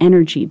buy your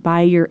energy,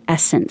 buy your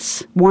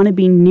essence, want to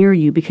be near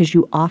you because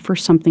you offer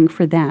something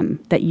for them,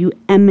 that you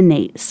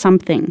emanate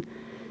something.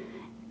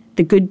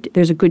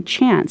 There's a good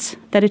chance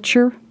that it's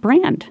your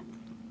brand.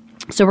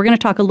 So we're going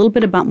to talk a little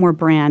bit about more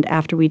brand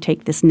after we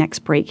take this next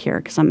break here,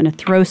 because I'm going to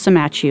throw some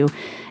at you,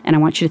 and I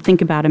want you to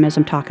think about them as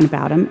I'm talking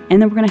about them. And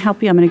then we're going to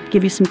help you. I'm going to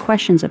give you some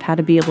questions of how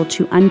to be able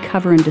to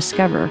uncover and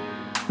discover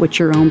what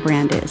your own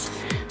brand is.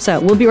 So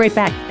we'll be right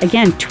back.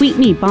 Again, tweet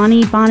me,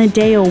 Bonnie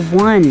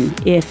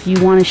Bonadeo1, if you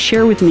want to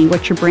share with me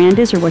what your brand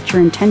is or what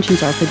your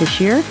intentions are for this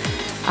year.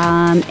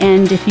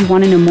 And if you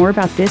want to know more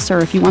about this, or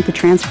if you want the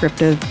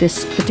transcript of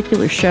this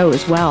particular show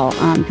as well,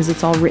 because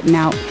it's all written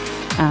out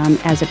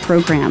as a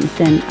program,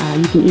 then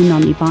you can email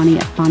me, Bonnie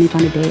at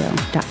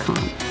bonniebonadeo.com.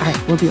 All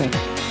right, we'll be right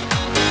back.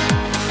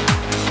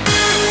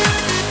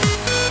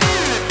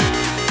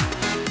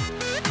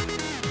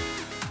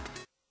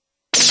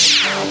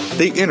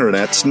 The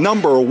Internet's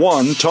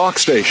 #1 talk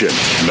station.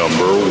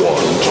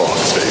 #1 talk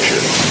station.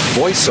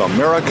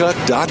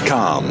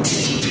 VoiceAmerica.com.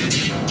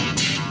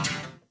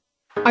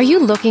 Are you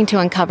looking to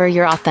uncover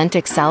your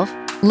authentic self?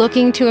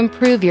 Looking to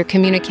improve your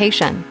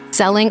communication,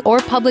 selling, or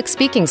public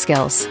speaking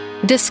skills?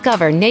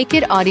 Discover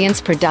Naked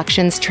Audience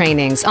Productions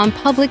trainings on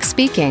public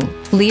speaking,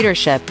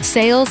 leadership,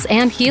 sales,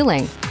 and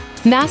healing.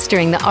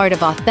 Mastering the art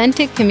of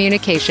authentic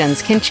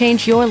communications can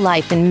change your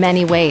life in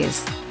many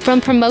ways.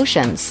 From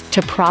promotions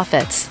to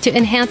profits to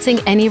enhancing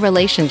any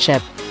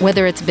relationship,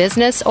 whether it's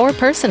business or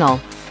personal.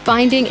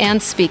 Finding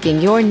and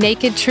speaking your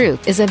naked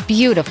truth is a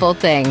beautiful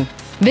thing.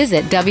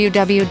 Visit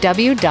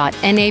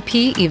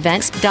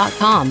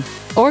www.napevents.com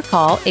or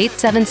call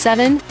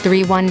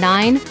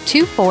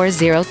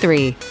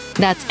 877-319-2403.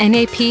 That's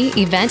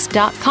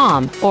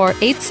napevents.com or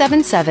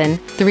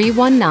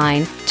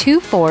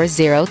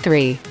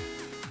 877-319-2403.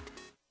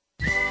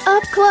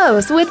 Up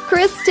Close with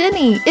Chris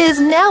Tinney is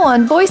now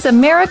on Voice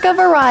America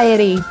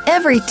Variety.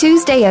 Every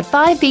Tuesday at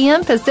 5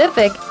 p.m.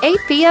 Pacific, 8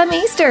 p.m.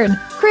 Eastern.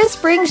 Chris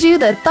brings you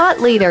the thought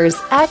leaders,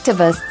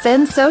 activists,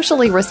 and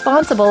socially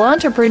responsible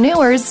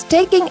entrepreneurs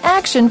taking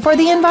action for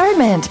the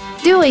environment,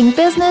 doing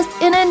business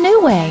in a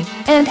new way,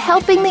 and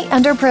helping the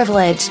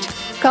underprivileged.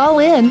 Call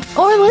in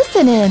or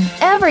listen in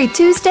every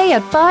Tuesday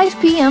at 5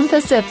 p.m.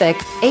 Pacific,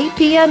 8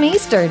 p.m.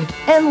 Eastern,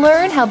 and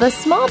learn how the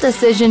small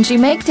decisions you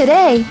make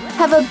today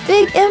have a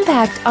big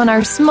impact on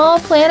our small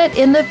planet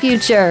in the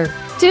future.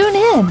 Tune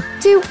in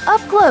to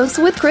Up Close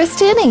with Chris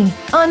Tinney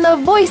on the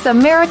Voice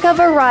America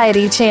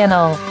Variety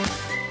Channel.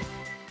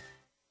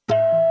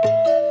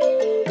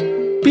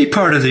 Be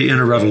part of the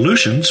inner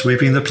revolution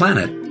sweeping the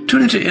planet.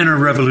 Tune into Inner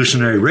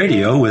Revolutionary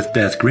Radio with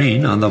Beth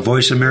Green on the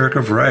Voice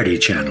America Variety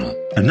Channel.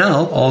 And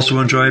now also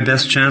enjoy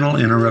Beth's channel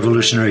Inner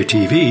Revolutionary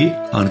TV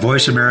on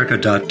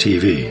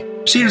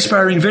voiceamerica.tv. See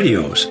inspiring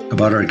videos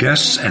about our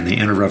guests and the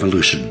inner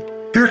revolution.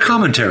 Hear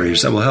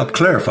commentaries that will help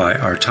clarify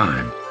our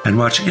time. And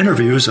watch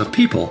interviews of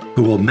people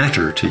who will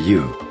matter to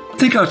you.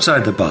 Think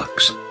outside the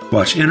box.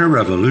 Watch Inner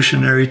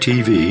Revolutionary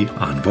TV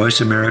on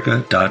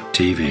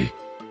voiceamerica.tv.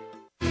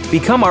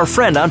 Become our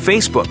friend on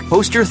Facebook.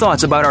 Post your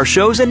thoughts about our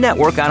shows and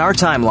network on our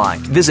timeline.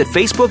 Visit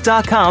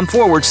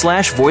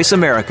facebook.com/Voice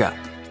America.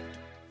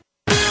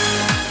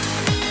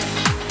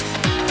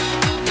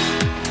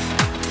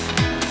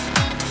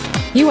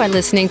 You are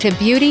listening to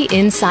Beauty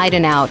Inside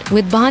and Out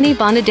with Bonnie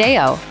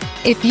Bonadeo.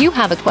 If you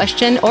have a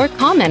question or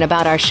comment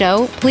about our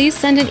show, please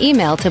send an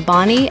email to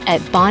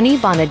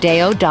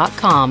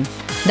bonnie@bonniebonadeo.com.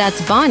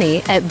 That's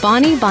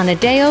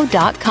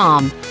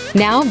bonnie@bonniebonadeo.com.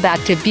 Now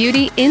back to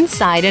Beauty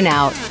Inside and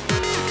Out.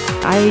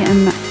 I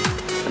am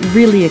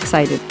really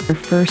excited. Our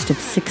first of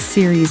 6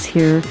 series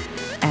here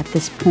at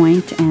this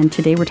point, and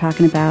today we're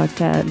talking about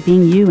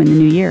being you in the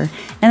new year,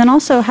 and then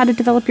also how to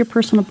develop your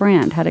personal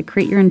brand, how to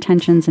create your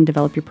intentions and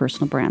develop your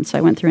personal brand. So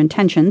I went through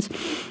intentions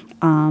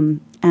and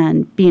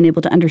being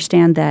able to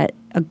understand that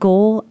a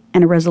goal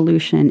and a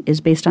resolution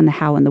is based on the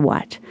how and the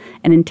what.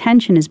 An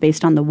intention is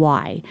based on the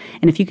why.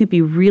 And if you could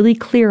be really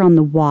clear on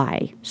the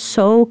why,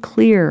 so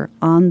clear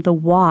on the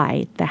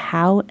why, the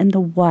how and the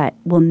what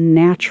will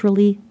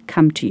naturally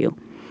come to you.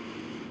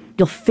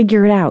 You'll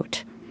figure it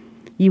out.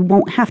 You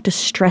won't have to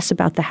stress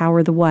about the how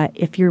or the what.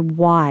 If your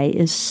why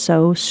is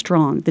so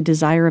strong, the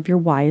desire of your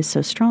why is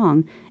so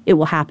strong, it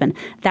will happen.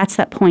 That's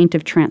that point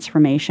of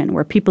transformation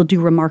where people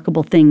do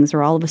remarkable things,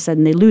 or all of a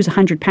sudden they lose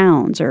 100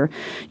 pounds, or,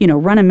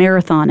 run a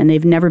marathon, and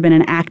they've never been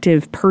an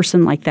active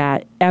person like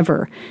that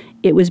ever.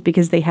 It was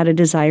because they had a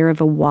desire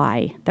of a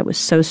why that was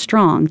so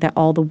strong that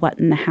all the what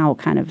and the how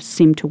kind of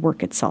seemed to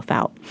work itself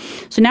out.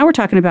 So now we're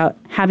talking about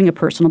having a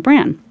personal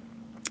brand.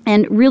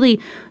 And really,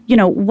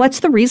 what's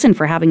the reason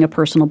for having a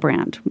personal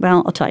brand?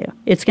 Well, I'll tell you.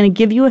 It's going to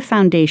give you a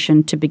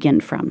foundation to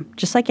begin from.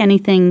 Just like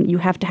anything, you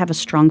have to have a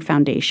strong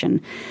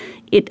foundation.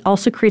 It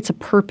also creates a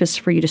purpose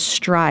for you to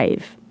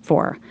strive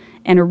for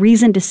and a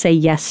reason to say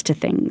yes to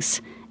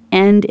things.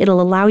 And it'll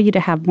allow you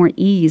to have more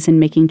ease in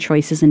making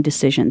choices and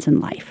decisions in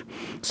life.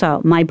 So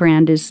my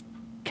brand is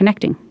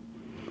connecting.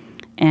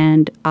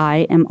 And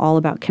I am all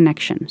about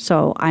connection.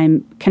 So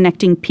I'm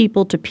connecting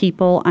people to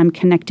people. I'm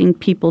connecting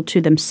people to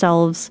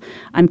themselves.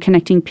 I'm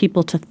connecting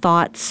people to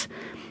thoughts.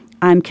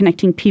 I'm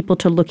connecting people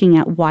to looking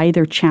at why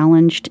they're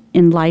challenged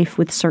in life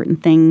with certain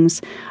things.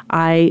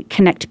 I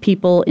connect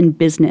people in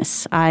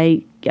business.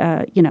 I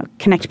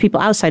connect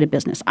people outside of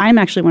business. I'm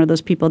actually one of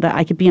those people that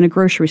I could be in a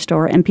grocery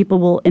store and people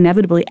will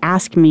inevitably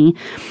ask me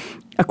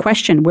a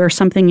question, where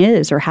something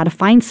is, or how to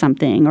find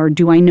something, or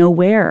do I know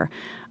where?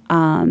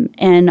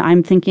 And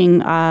I'm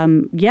thinking,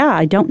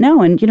 I don't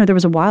know. And, there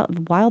was a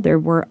while there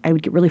where I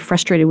would get really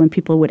frustrated when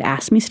people would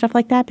ask me stuff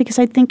like that, because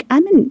I'd think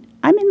I'm in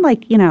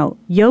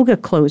yoga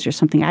clothes or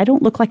something. I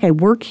don't look like I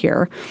work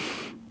here.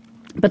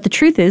 But the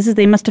truth is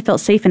they must have felt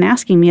safe in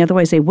asking me.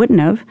 Otherwise they wouldn't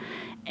have.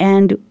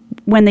 And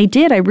when they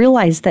did, I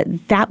realized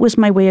that was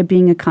my way of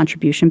being a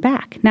contribution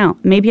back. Now,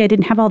 maybe I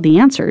didn't have all the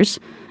answers,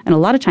 and a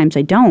lot of times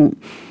I don't.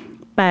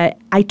 But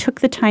I took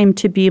the time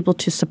to be able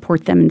to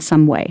support them in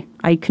some way.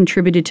 I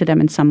contributed to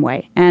them in some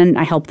way, and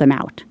I helped them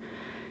out.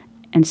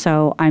 And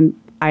so I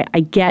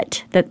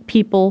get that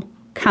people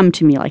come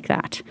to me like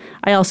that.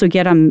 I also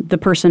get the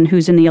person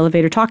who's in the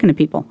elevator talking to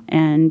people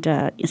and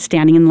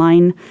standing in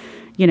line,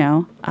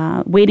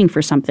 waiting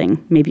for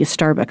something, maybe a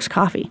Starbucks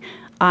coffee.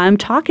 I'm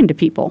talking to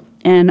people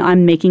and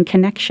I'm making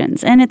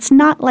connections. And it's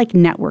not like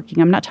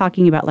networking. I'm not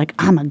talking about like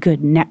I'm a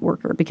good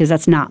networker, because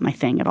that's not my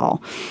thing at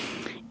all.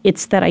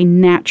 It's that I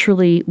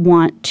naturally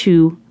want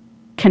to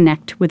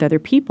connect with other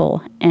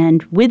people.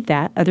 And with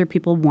that, other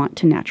people want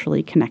to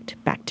naturally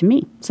connect back to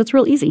me. So it's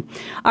real easy.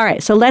 All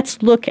right, so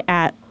let's look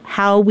at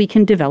how we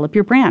can develop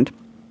your brand.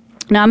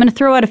 Now, I'm going to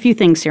throw out a few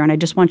things here, and I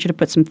just want you to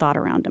put some thought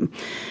around them.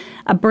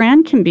 A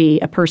brand can be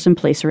a person,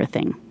 place, or a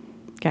thing.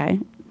 Okay?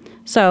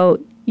 So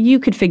you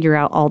could figure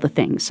out all the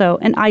things. So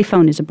an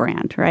iPhone is a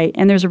brand, right?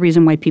 And there's a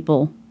reason why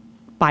people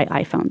buy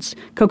iPhones.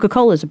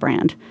 Coca-Cola is a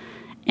brand,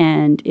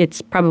 and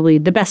it's probably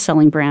the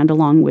best-selling brand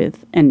along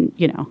with,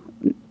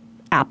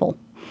 Apple.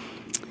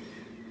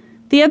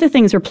 The other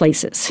things are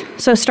places.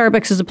 So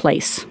Starbucks is a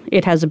place.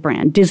 It has a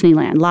brand.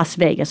 Disneyland, Las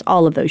Vegas,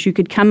 all of those. You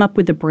could come up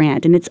with a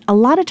brand. And it's a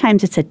lot of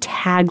times it's a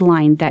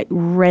tagline that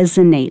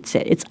resonates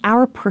it. It's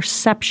our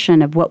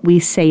perception of what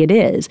we say it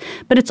is.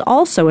 But it's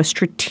also a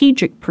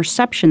strategic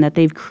perception that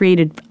they've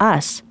created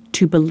us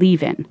to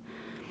believe in.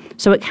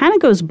 So it kind of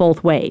goes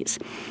both ways.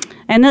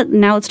 And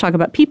now let's talk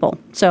about people.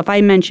 So if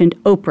I mentioned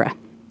Oprah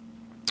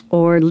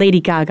or Lady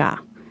Gaga,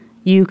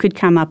 you could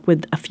come up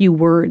with a few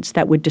words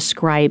that would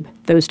describe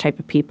those type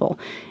of people.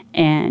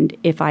 And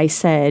if I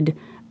said,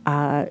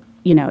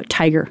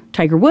 Tiger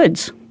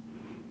Woods,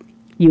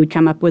 you would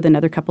come up with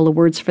another couple of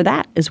words for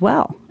that as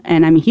well.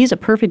 And I mean, he's a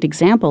perfect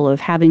example of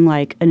having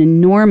like an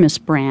enormous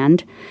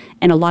brand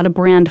and a lot of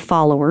brand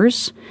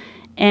followers,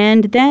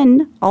 and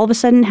then all of a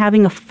sudden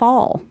having a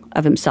fall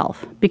of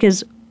himself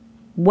because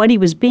what he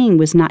was being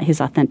was not his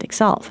authentic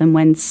self. And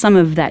when some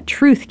of that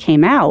truth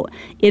came out,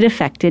 it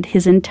affected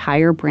his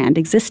entire brand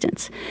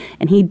existence.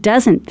 And he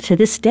doesn't, to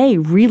this day,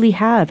 really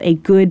have a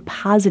good,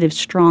 positive,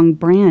 strong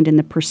brand in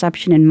the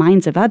perception and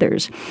minds of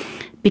others.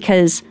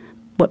 Because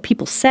what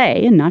people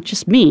say, and not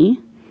just me,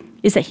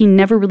 is that he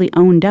never really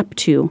owned up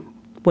to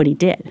what he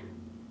did.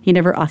 He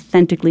never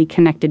authentically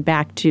connected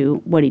back to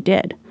what he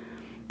did.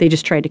 They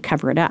just tried to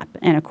cover it up.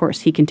 And of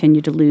course, he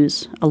continued to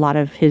lose a lot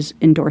of his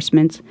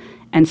endorsements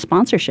and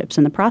sponsorships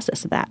in the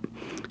process of that.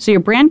 So your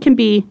brand can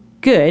be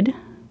good,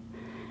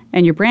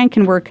 and your brand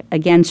can work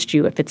against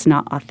you if it's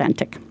not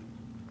authentic.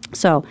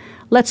 So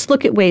let's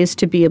look at ways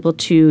to be able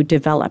to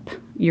develop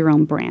your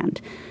own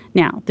brand.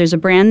 Now, there's a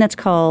brand that's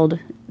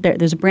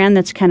there's a brand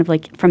that's kind of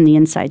like from the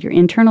inside, your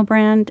internal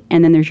brand,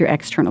 and then there's your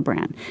external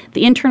brand.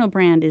 The internal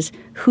brand is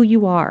who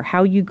you are,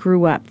 how you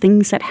grew up,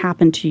 things that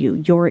happened to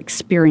you, your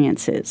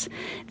experiences.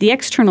 The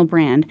external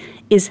brand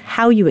is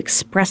how you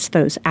express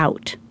those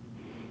out.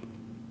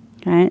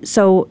 Okay?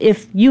 So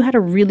if you had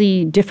a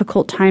really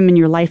difficult time in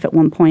your life at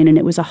one point and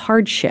it was a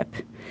hardship,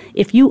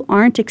 if you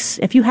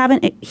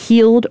haven't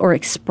healed or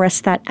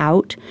expressed that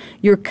out,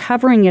 you're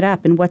covering it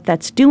up, and what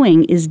that's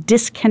doing is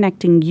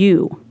disconnecting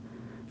you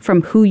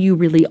from who you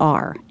really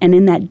are. And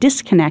in that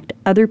disconnect,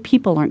 other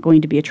people aren't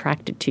going to be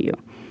attracted to you.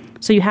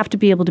 So you have to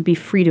be able to be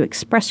free to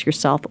express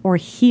yourself or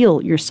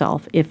heal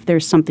yourself if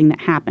there's something that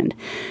happened.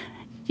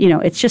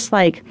 It's just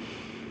like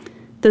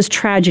those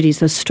tragedies,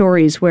 those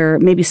stories where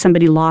maybe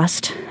somebody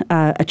lost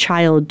a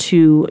child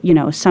to,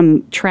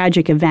 some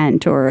tragic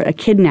event or a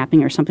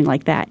kidnapping or something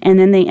like that. And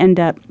then they end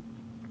up,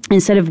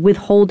 instead of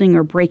withholding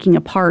or breaking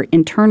apart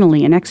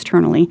internally and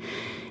externally,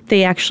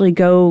 they actually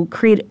go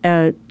create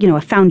a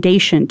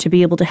foundation to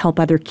be able to help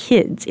other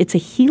kids. It's a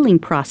healing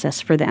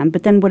process for them.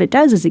 But then what it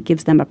does is it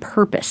gives them a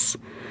purpose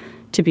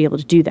to be able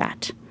to do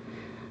that.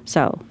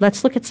 So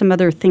let's look at some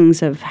other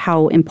things of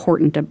how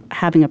important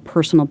having a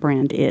personal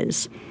brand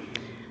is.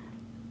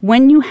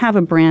 When you have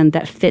a brand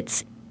that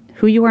fits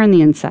who you are on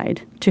the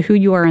inside to who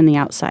you are on the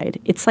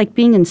outside, it's like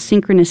being in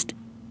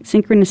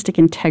synchronistic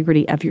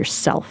integrity of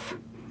yourself.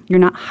 You're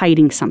not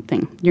hiding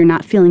something. You're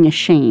not feeling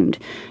ashamed.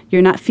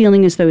 You're not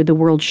feeling as though the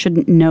world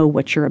shouldn't know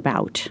what you're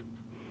about.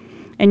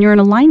 And you're in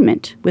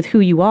alignment with who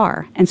you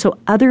are. And so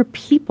other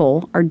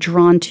people are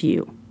drawn to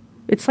you.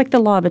 It's like the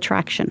law of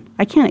attraction.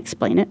 I can't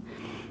explain it.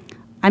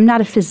 I'm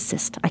not a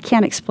physicist. I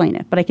can't explain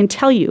it, but I can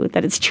tell you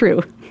that it's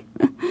true.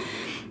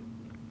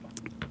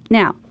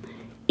 Now,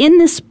 in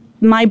this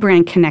My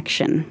Brand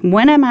connection,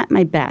 when I'm at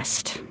my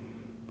best,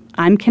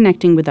 I'm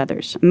connecting with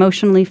others,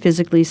 emotionally,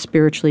 physically,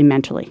 spiritually,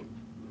 mentally.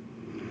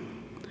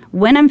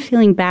 When I'm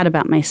feeling bad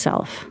about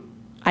myself,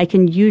 I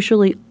can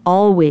usually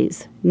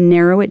always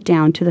narrow it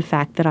down to the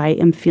fact that I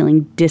am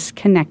feeling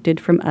disconnected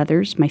from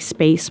others, my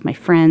space, my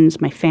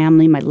friends, my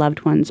family, my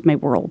loved ones, my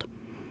world.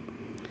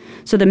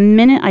 So the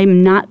minute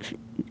I'm not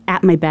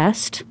at my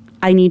best,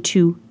 I need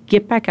to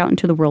get back out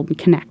into the world and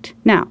connect.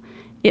 Now,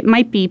 it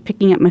might be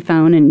picking up my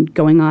phone and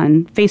going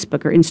on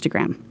Facebook or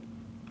Instagram.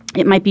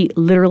 It might be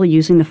literally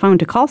using the phone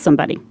to call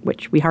somebody,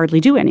 which we hardly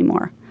do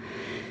anymore.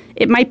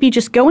 It might be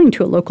just going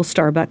to a local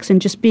Starbucks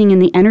and just being in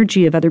the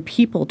energy of other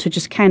people to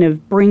just kind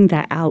of bring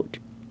that out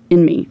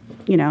in me,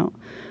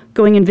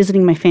 going and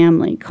visiting my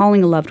family,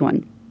 calling a loved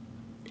one.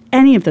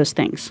 Any of those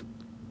things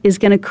is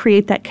going to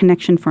create that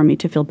connection for me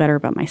to feel better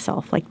about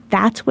myself. Like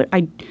that's what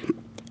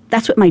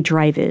my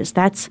drive is.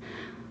 That's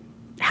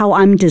how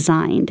I'm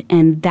designed,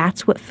 and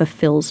that's what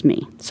fulfills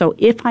me. So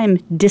if I'm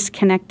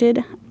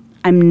disconnected,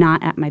 I'm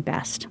not at my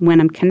best.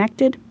 When I'm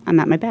connected, I'm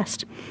at my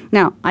best.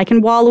 Now, I can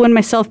wallow in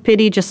my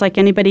self-pity just like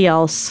anybody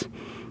else,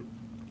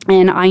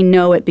 and I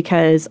know it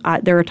because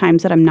there are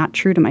times that I'm not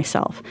true to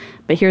myself.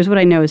 But here's what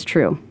I know is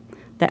true,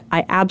 that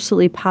I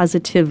absolutely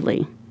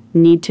positively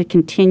need to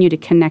continue to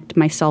connect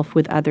myself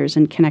with others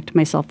and connect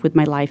myself with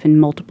my life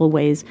in multiple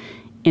ways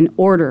in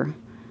order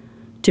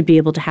to be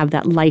able to have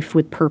that life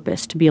with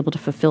purpose, to be able to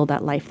fulfill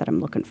that life that I'm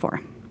looking for.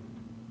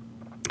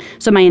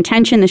 So my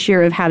intention this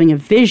year of having a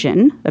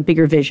vision, a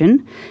bigger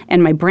vision,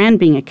 and my brand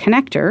being a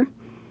connector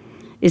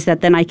is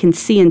that then I can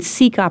see and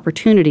seek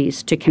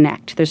opportunities to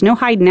connect. There's no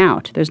hiding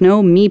out. There's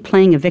no me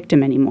playing a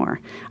victim anymore.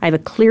 I have a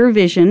clear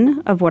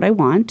vision of what I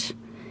want,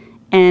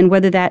 and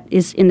whether that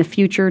is in the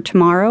future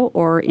tomorrow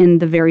or in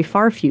the very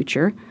far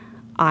future,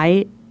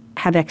 I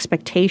have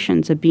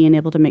expectations of being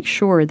able to make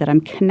sure that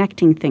I'm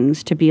connecting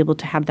things to be able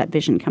to have that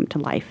vision come to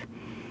life.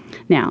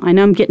 Now, I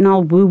know I'm getting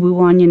all woo-woo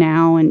on you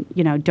now, and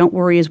don't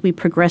worry, as we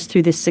progress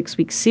through this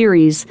 6-week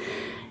series,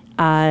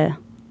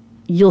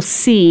 you'll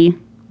see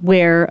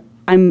where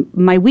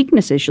my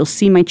weaknesses, you'll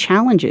see my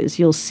challenges,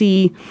 you'll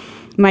see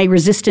my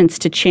resistance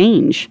to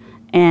change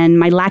and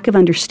my lack of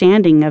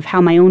understanding of how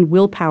my own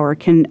willpower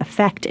can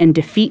affect and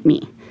defeat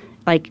me.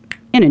 Like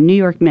in a New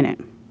York minute,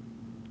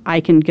 I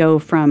can go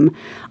from,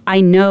 I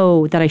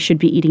know that I should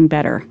be eating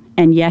better,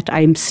 and yet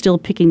I'm still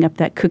picking up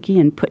that cookie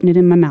and putting it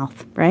in my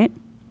mouth, right?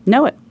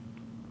 Know it.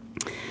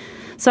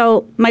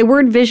 So my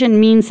word vision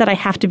means that I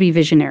have to be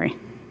visionary.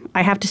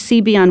 I have to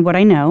see beyond what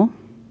I know,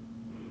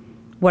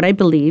 what I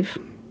believe,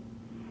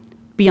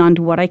 beyond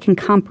what I can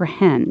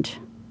comprehend,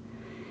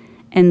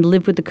 and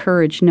live with the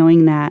courage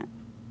knowing that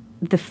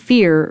the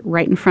fear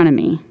right in front of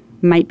me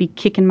might be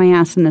kicking my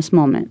ass in this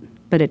moment,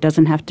 but it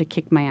doesn't have to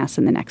kick my ass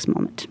in the next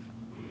moment.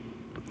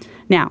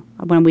 Now,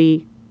 I want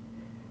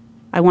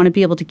to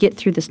be able to get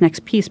through this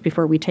next piece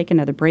before we take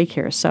another break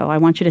here. So I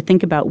want you to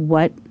think about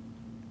what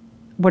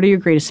are your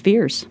greatest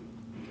fears?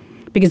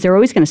 Because they're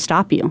always going to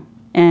stop you.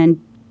 And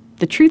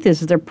the truth is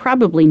they're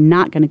probably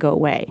not going to go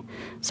away.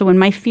 So when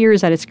my fear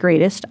is at its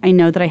greatest, I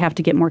know that I have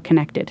to get more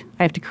connected.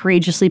 I have to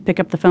courageously pick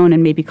up the phone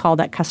and maybe call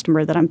that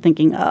customer that I'm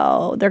thinking,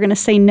 oh, they're going to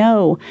say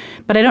no.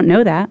 But I don't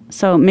know that.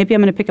 So maybe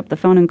I'm going to pick up the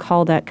phone and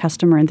call that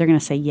customer and they're going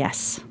to say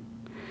yes.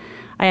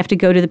 I have to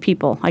go to the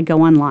people. I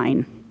go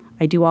online.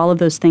 I do all of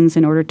those things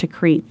in order to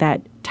create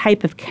that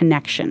type of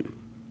connection.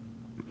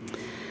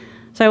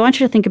 So I want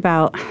you to think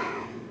about,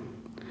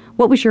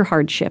 what was your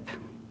hardship?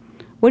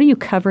 What are you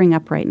covering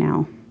up right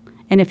now?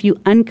 And if you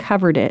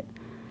uncovered it,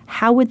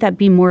 how would that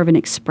be more of an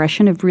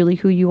expression of really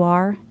who you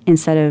are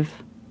instead of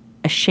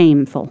a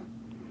shameful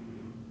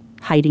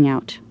hiding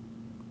out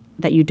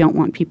that you don't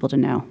want people to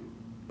know?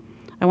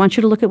 I want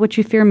you to look at what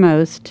you fear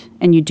most,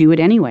 and you do it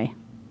anyway.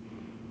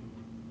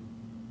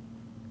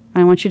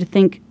 I want you to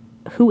think,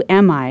 who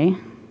am I,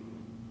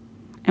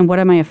 and what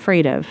am I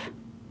afraid of,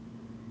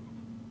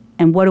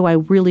 and what do I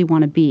really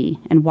want to be,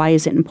 and why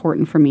is it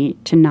important for me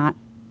to not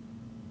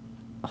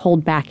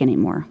hold back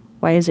anymore?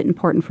 Why is it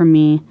important for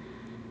me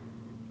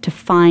to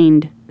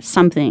find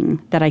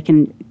something that I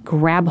can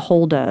grab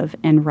hold of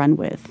and run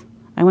with?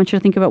 I want you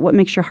to think about what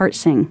makes your heart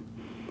sing.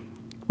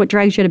 What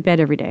drags you to bed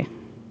every day?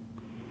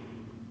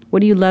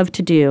 What do you love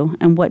to do,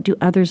 and what do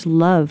others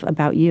love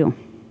about you?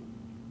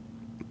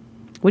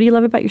 What do you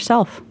love about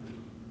yourself?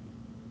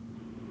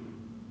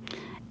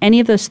 Any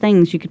of those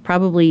things, you could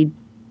probably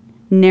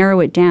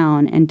narrow it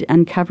down and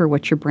uncover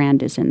what your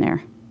brand is in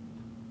there.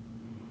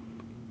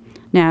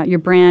 Now, your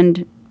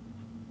brand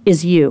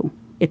is you.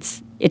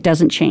 It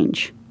doesn't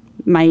change.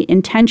 My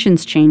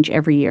intentions change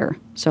every year.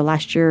 So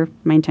last year,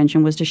 my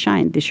intention was to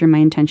shine. This year, my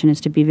intention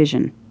is to be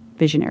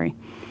visionary.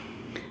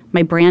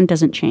 My brand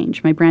doesn't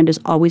change. My brand is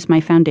always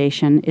my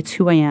foundation. It's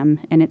who I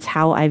am, and it's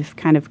how I've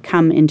kind of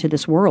come into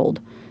this world,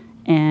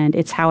 and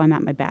it's how I'm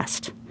at my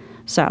best.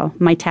 So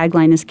my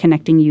tagline is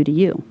connecting you to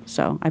you.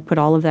 So I put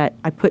all of that,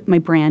 I put my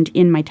brand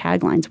in my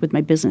taglines with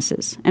my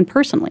businesses and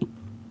personally.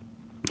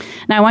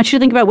 Now, I want you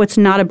to think about what's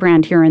not a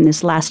brand here in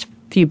this last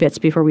few bits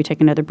before we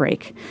take another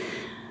break.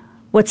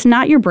 What's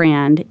not your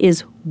brand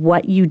is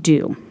what you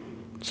do.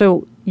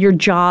 So your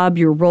job,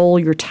 your role,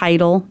 your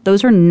title,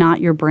 those are not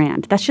your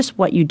brand. That's just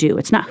what you do.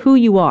 It's not who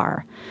you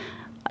are.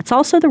 It's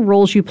also the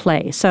roles you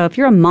play. So if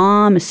you're a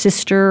mom, a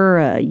sister,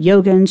 a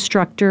yoga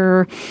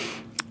instructor,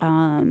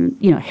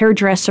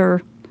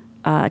 hairdresser,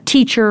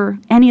 teacher,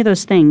 any of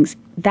those things,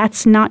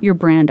 that's not your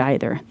brand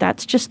either.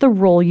 That's just the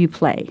role you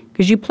play,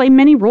 because you play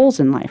many roles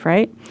in life,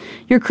 right?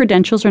 Your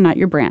credentials are not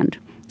your brand.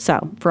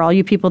 So for all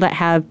you people that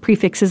have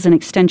prefixes and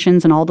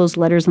extensions and all those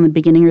letters on the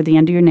beginning or the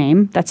end of your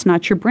name, that's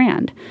not your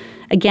brand.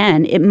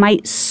 Again, it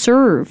might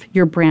serve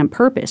your brand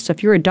purpose. So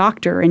if you're a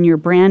doctor and your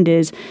brand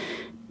is,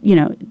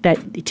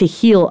 that to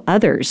heal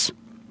others,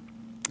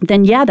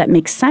 then yeah, that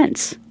makes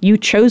sense. You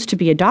chose to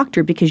be a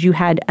doctor because you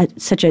had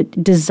such a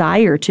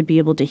desire to be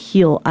able to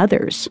heal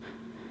others.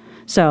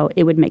 So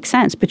it would make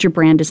sense, but your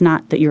brand is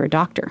not that you're a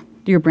doctor.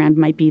 Your brand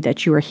might be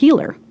that you're a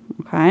healer,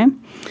 okay?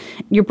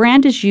 Your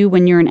brand is you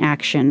when you're in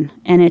action,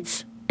 and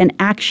it's an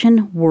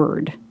action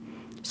word.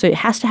 So it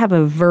has to have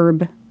a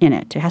verb in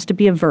it. It has to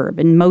be a verb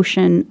in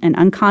motion and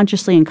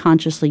unconsciously and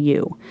consciously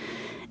you.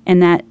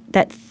 And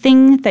that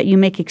thing that you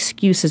make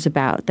excuses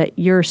about, that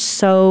you're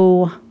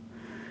so,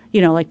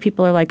 like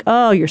people are like,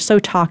 oh, you're so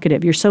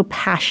talkative, you're so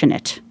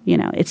passionate.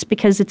 It's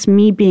because it's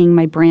me being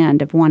my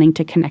brand of wanting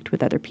to connect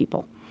with other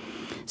people.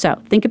 So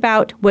think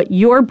about what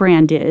your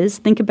brand is.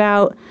 Think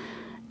about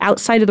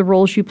outside of the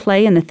roles you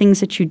play and the things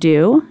that you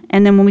do.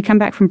 And then when we come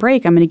back from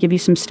break, I'm going to give you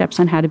some steps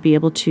on how to be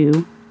able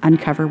to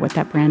uncover what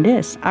that brand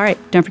is. All right,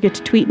 don't forget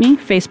to tweet me,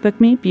 Facebook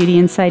me, Beauty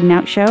Inside and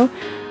Out Show.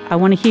 I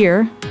want to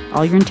hear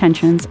all your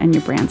intentions and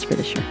your brands for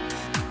this year.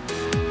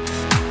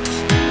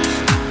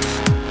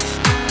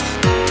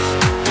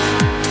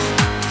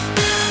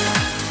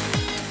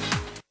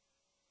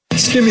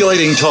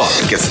 Stimulating talk.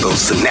 Gets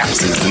those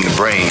synapses in the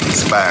brain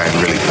firing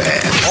really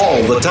fast.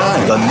 All the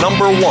time. The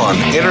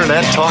 #1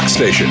 Internet talk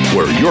station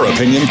where your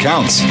opinion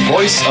counts.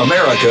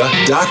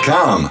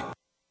 VoiceAmerica.com.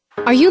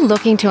 Are you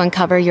looking to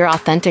uncover your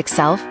authentic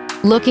self?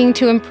 Looking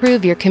to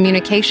improve your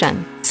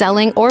communication,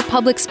 selling, or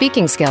public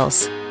speaking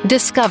skills?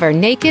 Discover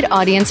Naked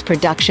Audience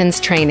Productions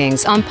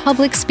trainings on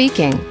public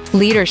speaking,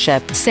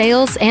 leadership,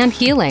 sales, and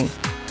healing.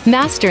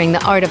 Mastering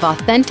the art of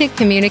authentic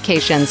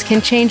communications can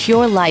change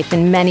your life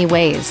in many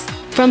ways.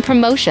 From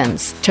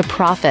promotions to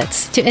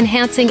profits to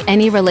enhancing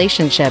any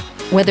relationship,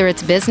 whether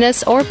it's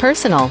business or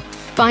personal.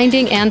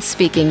 Finding and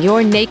speaking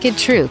your naked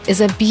truth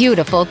is a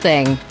beautiful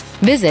thing.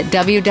 Visit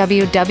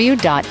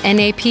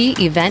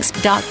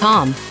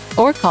www.napevents.com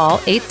or call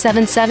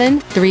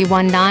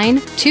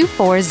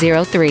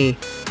 877-319-2403.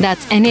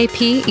 That's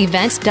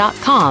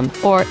napevents.com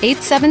or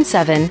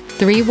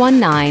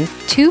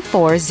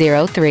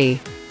 877-319-2403.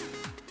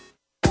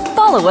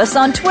 Follow us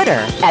on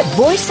Twitter at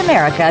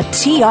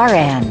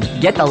VoiceAmericaTRN.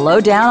 Get the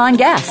lowdown on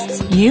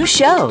guests, new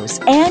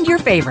shows, and your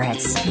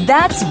favorites.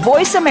 That's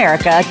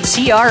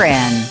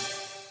VoiceAmericaTRN.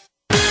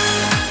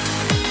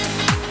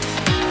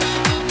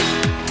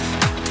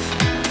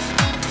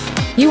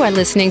 You are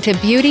listening to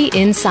Beauty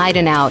Inside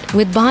and Out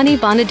with Bonnie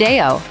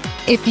Bonadeo.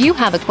 If you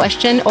have a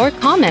question or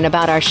comment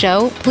about our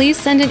show, please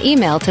send an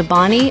email to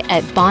Bonnie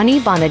at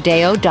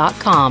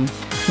BonnieBonadeo.com.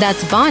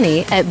 That's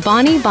Bonnie at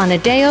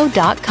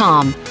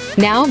BonnieBonadeo.com.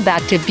 Now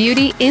back to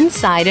Beauty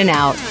Inside and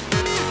Out.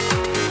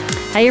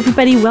 Hi,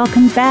 everybody.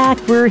 Welcome back.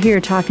 We're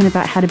here talking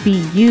about how to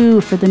be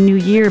you for the new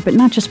year, but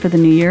not just for the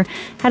new year,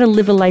 how to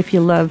live a life you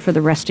love for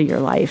the rest of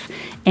your life.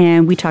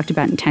 And we talked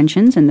about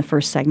intentions in the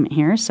first segment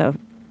here, so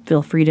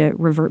feel free to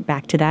revert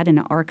back to that in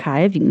an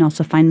archive. You can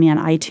also find me on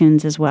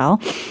iTunes as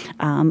well,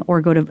 or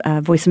go to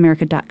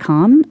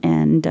voiceamerica.com,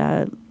 and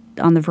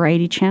on the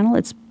Variety channel,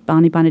 it's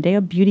Bonnie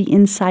Bonadeo, Beauty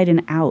Inside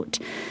and Out.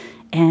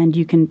 And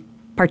you can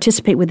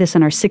participate with this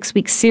in our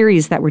 6-week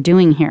series that we're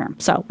doing here.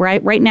 So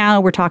right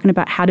now we're talking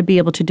about how to be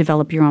able to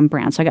develop your own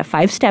brand. So I got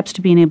 5 steps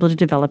to being able to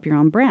develop your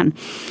own brand.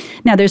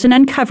 Now there's an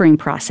uncovering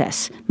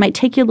process. Might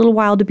take you a little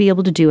while to be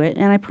able to do it,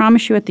 and I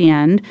promise you at the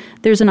end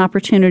there's an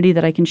opportunity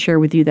that I can share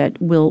with you that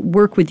will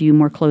work with you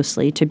more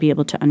closely to be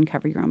able to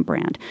uncover your own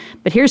brand.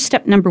 But here's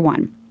step number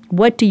 1.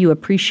 What do you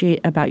appreciate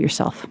about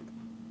yourself?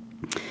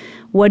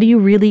 What do you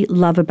really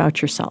love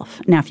about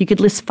yourself? Now, if you could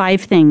list 5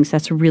 things,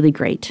 that's really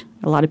great.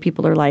 A lot of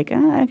people are like,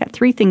 I got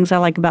 3 things I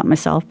like about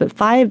myself, but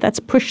 5,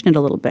 that's pushing it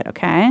a little bit,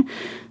 okay?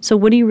 So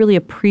what do you really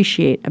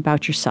appreciate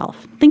about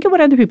yourself? Think of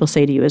what other people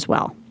say to you as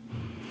well.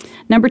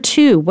 Number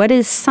 2, what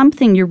is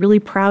something you're really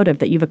proud of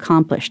that you've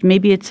accomplished?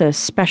 Maybe it's a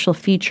special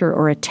feature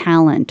or a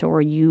talent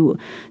or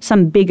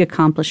some big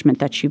accomplishment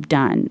that you've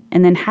done.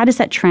 And then how does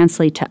that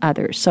translate to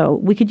others? So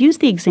we could use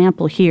the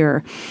example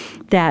here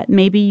that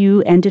maybe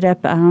you ended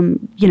up,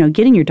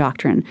 getting your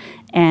doctorate,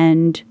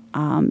 and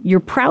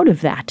you're proud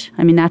of that.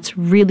 I mean, that's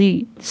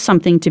really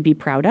something to be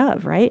proud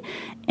of, right?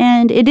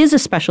 And it is a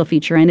special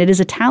feature, and it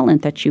is a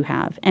talent that you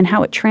have. And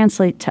how it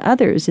translates to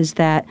others is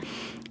that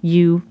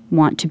you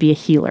want to be a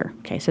healer.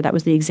 Okay, so that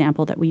was the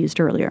example that we used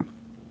earlier.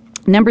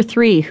 Number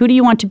 3, who do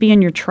you want to be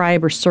in your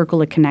tribe or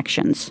circle of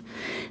connections?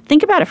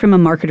 Think about it from a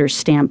marketer's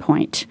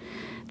standpoint.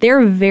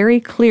 They're very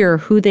clear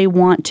who they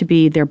want to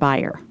be their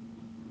buyer.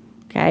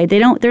 Okay,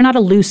 they're not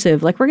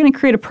elusive. Like, we're going to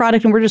create a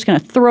product and we're just going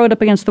to throw it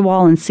up against the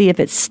wall and see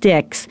if it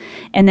sticks,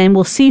 and then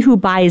we'll see who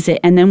buys it,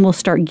 and then we'll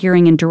start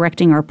gearing and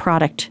directing our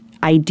product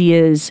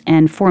ideas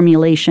and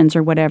formulations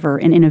or whatever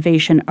and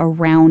innovation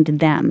around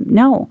them.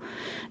 No,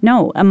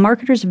 a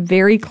marketer's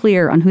very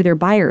clear on who their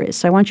buyer is.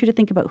 So I want you to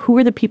think about who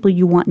are the people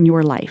you want in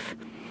your life.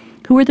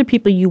 Who are the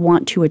people you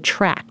want to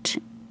attract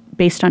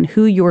based on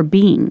who you're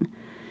being?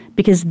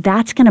 Because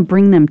that's going to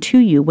bring them to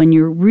you when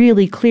you're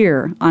really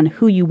clear on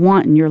who you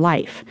want in your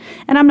life.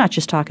 And I'm not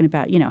just talking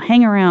about,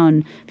 hang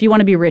around, if you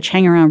want to be rich,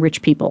 hang around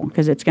rich people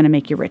because it's going to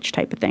make you rich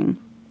type of thing.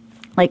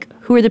 Like,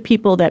 who are the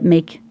people that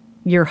make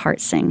your heart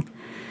sing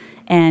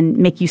and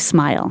make you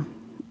smile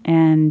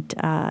and,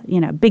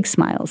 big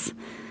smiles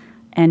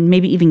and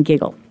maybe even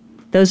giggle?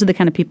 Those are the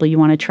kind of people you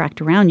want to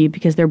attract around you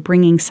because they're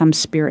bringing some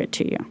spirit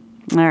to you.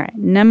 All right.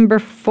 Number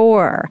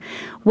 4,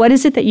 what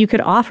is it that you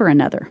could offer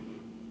another?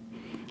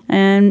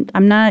 And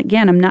I'm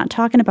not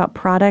talking about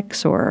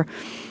products or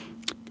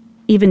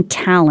even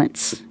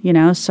talents,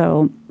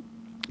 so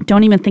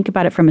don't even think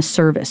about it from a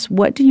service.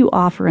 What do you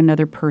offer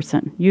another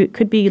person? It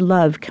could be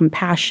love,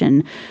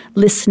 compassion,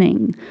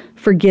 listening,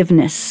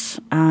 forgiveness,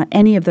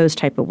 any of those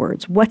type of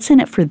words. What's in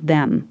it for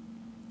them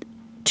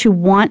to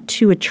want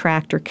to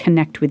attract or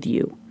connect with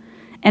you?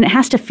 And it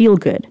has to feel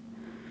good.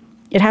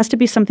 It has to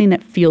be something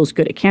that feels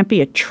good. It can't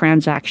be a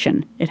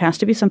transaction. It has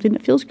to be something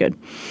that feels good.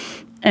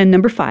 And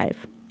number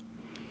 5,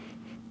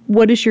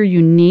 what is your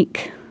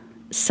unique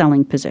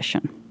selling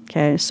position?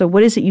 Okay, so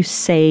what is it you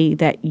say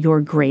that you're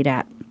great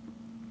at?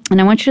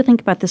 And I want you to think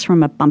about this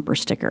from a bumper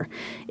sticker.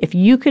 If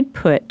you could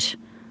put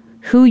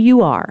who you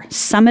are,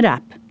 sum it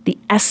up, the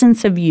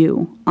essence of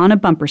you on a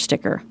bumper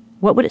sticker,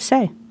 what would it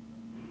say?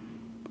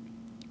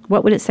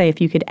 What would it say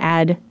if you could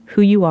add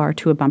who you are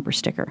to a bumper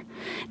sticker?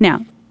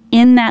 Now,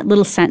 in that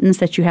little sentence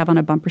that you have on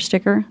a bumper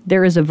sticker,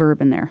 there is a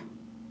verb in there.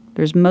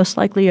 There's most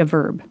likely a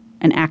verb,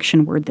 an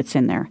action word that's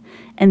in there.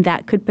 And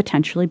that could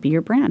potentially be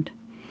your brand.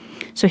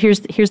 So here's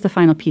the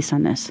final piece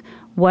on this.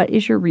 What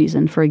is your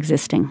reason for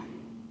existing?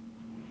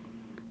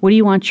 What do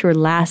you want your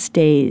last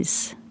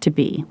days to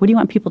be? What do you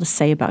want people to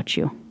say about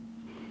you?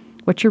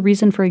 What's your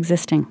reason for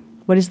existing?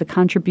 What is the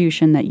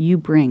contribution that you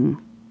bring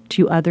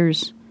to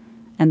others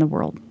and the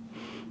world?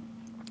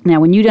 Now,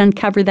 when you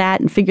uncover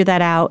that and figure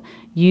that out,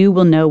 you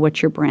will know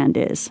what your brand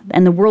is.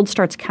 And the world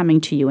starts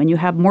coming to you, and you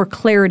have more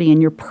clarity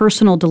in your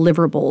personal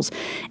deliverables,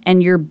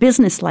 and your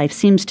business life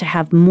seems to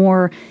have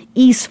more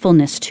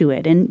easefulness to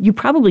it. And you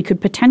probably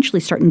could potentially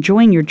start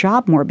enjoying your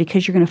job more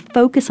because you're going to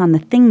focus on the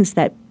things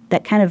that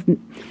kind of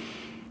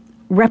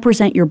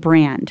represent your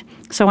brand.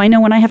 So I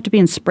know when I have to be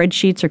in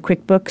spreadsheets or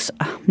QuickBooks,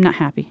 I'm not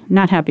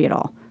happy at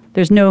all.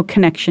 There's no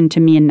connection to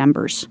me and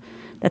numbers.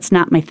 That's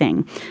not my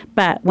thing.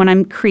 But when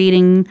I'm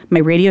creating my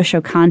radio show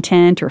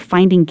content or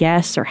finding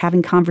guests or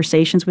having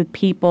conversations with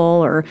people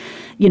or,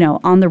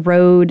 on the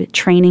road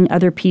training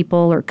other people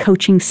or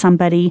coaching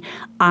somebody,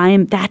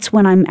 that's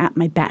when I'm at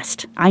my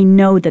best. I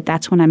know that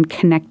that's when I'm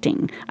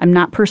connecting. I'm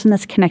not a person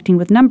that's connecting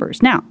with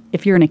numbers. Now,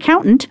 if you're an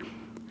accountant,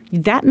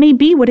 that may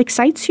be what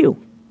excites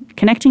you.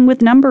 Connecting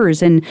with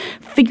numbers and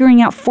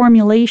figuring out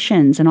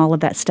formulations and all of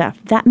that stuff.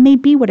 That may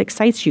be what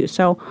excites you.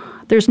 So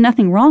there's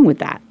nothing wrong with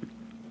that.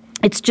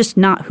 It's just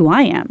not who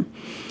I am.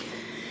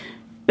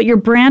 But your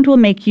brand will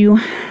make you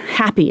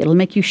happy. It'll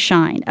make you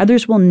shine.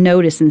 Others will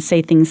notice and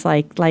say things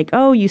like,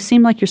 oh, you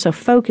seem like you're so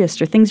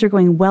focused, or things are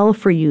going well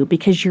for you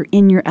because you're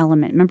in your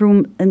element. Remember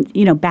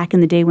when, back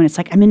in the day when it's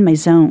like, I'm in my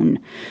zone.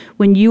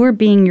 When you are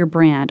being your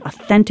brand,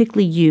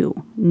 authentically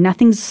you,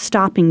 nothing's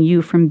stopping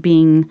you from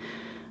being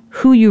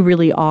who you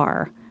really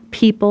are.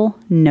 People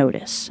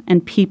notice,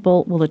 and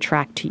people will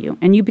attract to you.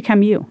 And you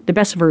become you, the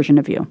best version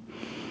of you.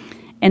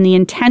 And the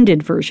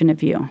intended version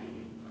of you,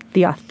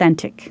 the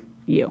authentic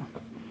you.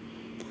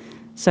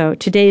 So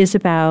today is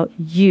about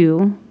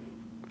you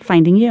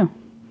finding you.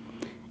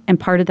 And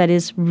part of that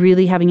is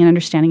really having an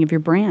understanding of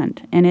your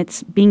brand. And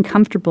it's being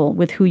comfortable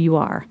with who you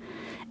are.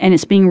 And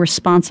it's being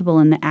responsible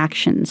in the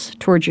actions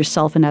towards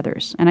yourself and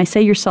others. And I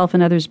say yourself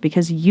and others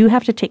because you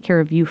have to take care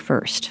of you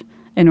first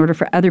in order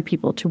for other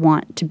people to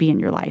want to be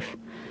in your life.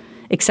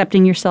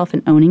 Accepting yourself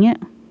and owning it.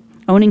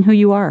 Owning who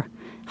you are.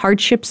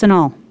 Hardships and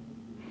all.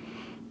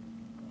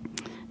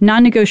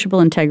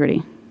 Non-negotiable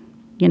integrity,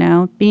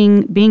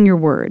 being your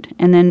word,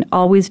 and then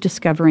always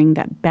discovering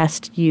that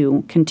best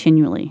you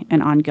continually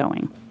and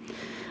ongoing.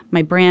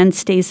 My brand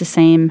stays the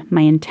same.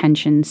 My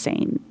intention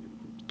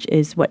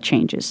is what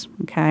changes,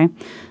 okay?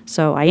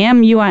 So I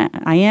am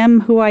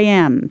who I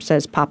am,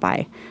 says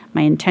Popeye.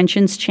 My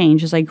intentions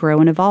change as I grow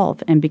and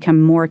evolve and become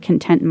more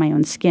content in my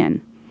own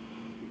skin.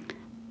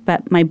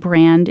 But my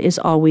brand is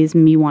always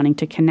me wanting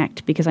to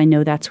connect because I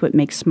know that's what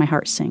makes my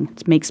heart sing.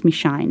 It makes me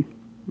shine.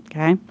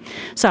 Okay?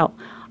 So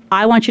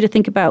I want you to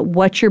think about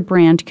what your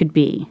brand could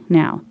be.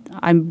 Now,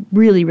 I'm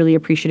really, really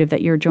appreciative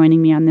that you're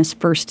joining me on this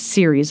first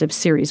series of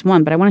Series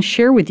 1, but I want to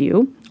share with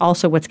you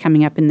also what's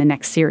coming up in the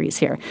next series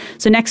here.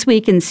 So next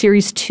week in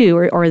Series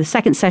 2, or the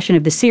second session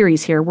of the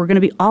series here, we're going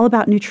to be all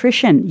about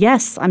nutrition.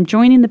 Yes, I'm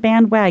joining the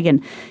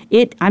bandwagon.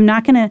 I'm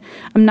not going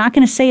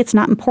to say it's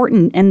not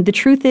important, and the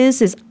truth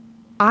is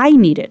I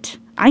need it.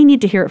 I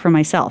need to hear it for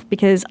myself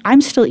because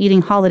I'm still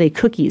eating holiday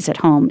cookies at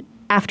home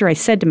after I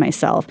said to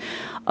myself,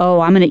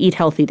 oh, I'm going to eat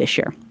healthy this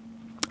year.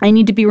 I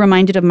need to be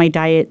reminded of my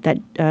diet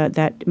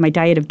that my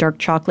diet of dark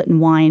chocolate and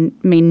wine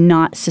may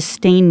not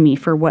sustain me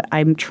for what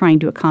I'm trying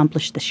to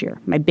accomplish this year,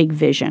 my big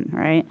vision,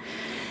 right?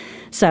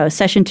 So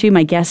session 2,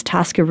 my guest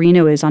Tosca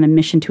Reno is on a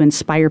mission to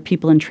inspire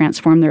people and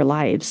transform their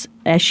lives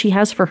as she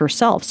has for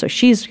herself. So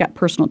she's got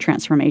personal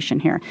transformation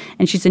here.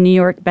 And she's a New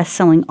York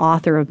best-selling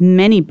author of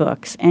many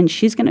books. And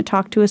she's going to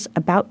talk to us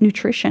about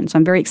nutrition. So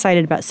I'm very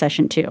excited about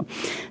session 2.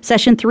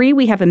 Session 3,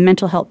 we have a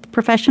mental health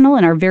professional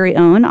and our very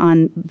own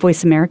on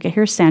Voice America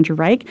here, Sandra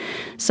Reich.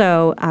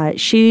 So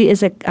she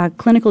is a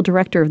clinical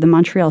director of the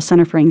Montreal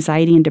Center for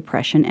Anxiety and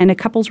Depression and a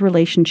couples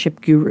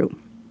relationship guru.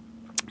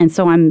 And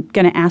so I'm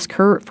going to ask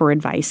her for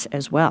advice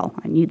as well.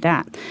 I need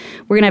that.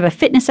 We're going to have a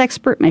fitness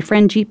expert, my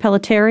friend G.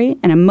 Pelletieri,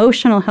 an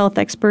emotional health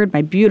expert,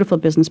 my beautiful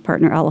business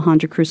partner,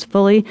 Alejandra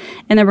Cruz-Fully,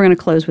 and then we're going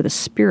to close with a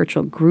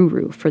spiritual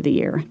guru for the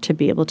year to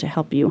be able to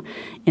help you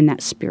in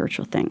that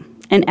spiritual thing.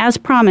 And as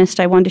promised,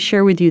 I wanted to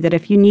share with you that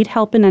if you need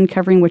help in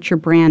uncovering what your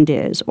brand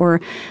is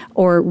or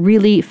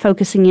really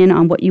focusing in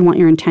on what you want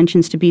your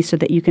intentions to be so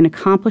that you can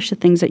accomplish the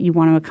things that you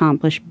want to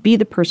accomplish, be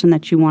the person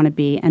that you want to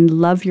be, and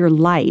love your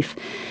life,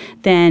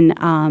 then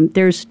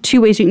there's 2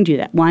 ways you can do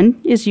that. One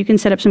is you can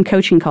set up some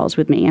coaching calls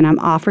with me, and I'm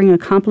offering a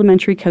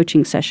complimentary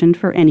coaching session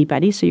for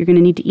anybody. So you're going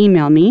to need to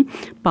email me,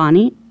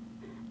 Bonnie,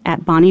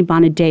 at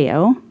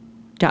BonnieBonadeo.com.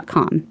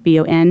 bonadeo.com,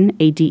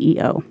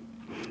 BONADEO,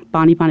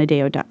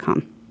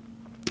 BonnieBonadeo.com.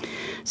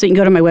 So you can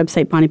go to my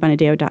website,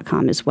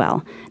 BonnieBonadeo.com as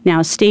well.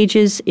 Now,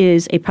 Stages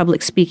is a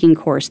public speaking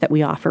course that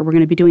we offer. We're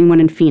going to be doing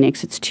one in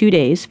Phoenix. It's 2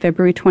 days,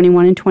 February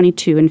 21 and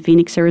 22 in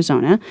Phoenix,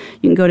 Arizona.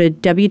 You can go to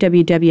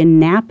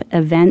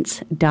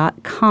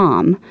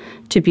www.napevents.com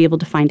to be able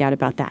to find out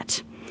about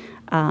that.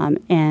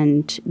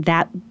 And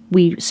that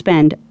we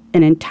spend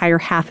an entire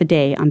half a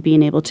day on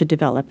being able to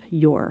develop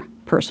your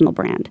personal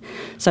brand.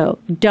 So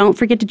don't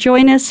forget to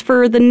join us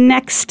for the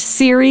next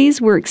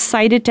series. We're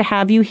excited to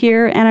have you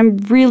here, and I'm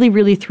really,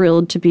 really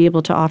thrilled to be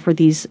able to offer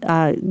these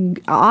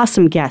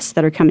awesome guests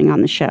that are coming on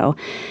the show.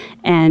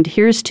 And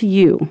here's to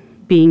you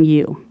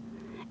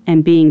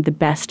and being the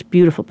best,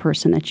 beautiful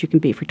person that you can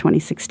be for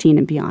 2016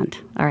 and beyond.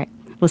 All right.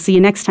 We'll see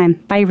you next time.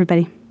 Bye,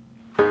 everybody.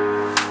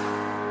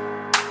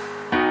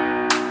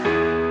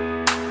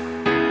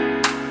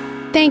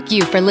 Thank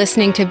you for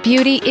listening to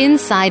Beauty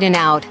Inside and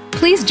Out.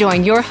 Please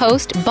join your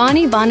host,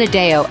 Bonnie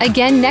Bonadeo,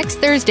 again next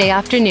Thursday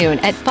afternoon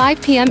at 5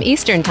 p.m.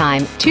 Eastern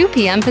Time, 2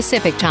 p.m.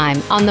 Pacific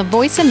Time on the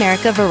Voice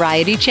America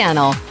Variety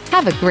Channel.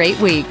 Have a great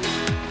week.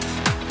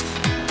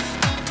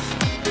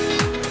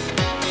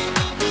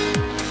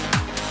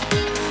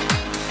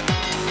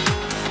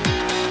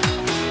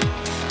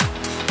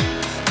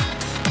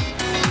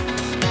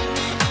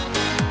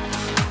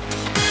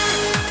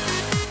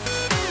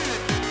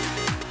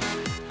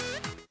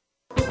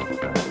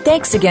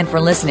 Thanks again for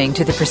listening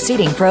to the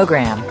preceding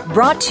program,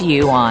 brought to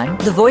you on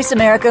the Voice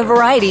America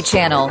Variety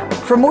Channel.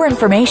 For more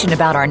information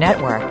about our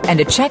network and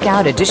to check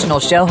out additional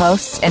show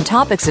hosts and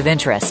topics of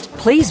interest,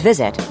 please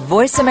visit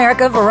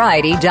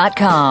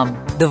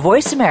voiceamericavariety.com. The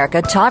Voice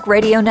America Talk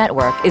Radio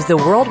Network is the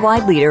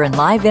worldwide leader in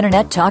live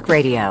Internet talk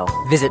radio.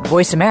 Visit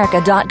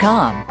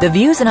voiceamerica.com. The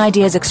views and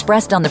ideas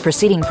expressed on the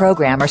preceding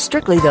program are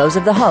strictly those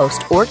of the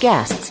host or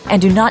guests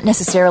and do not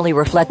necessarily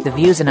reflect the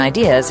views and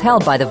ideas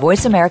held by the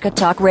Voice America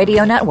Talk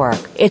Radio Network,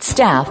 its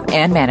staff,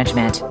 and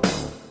management.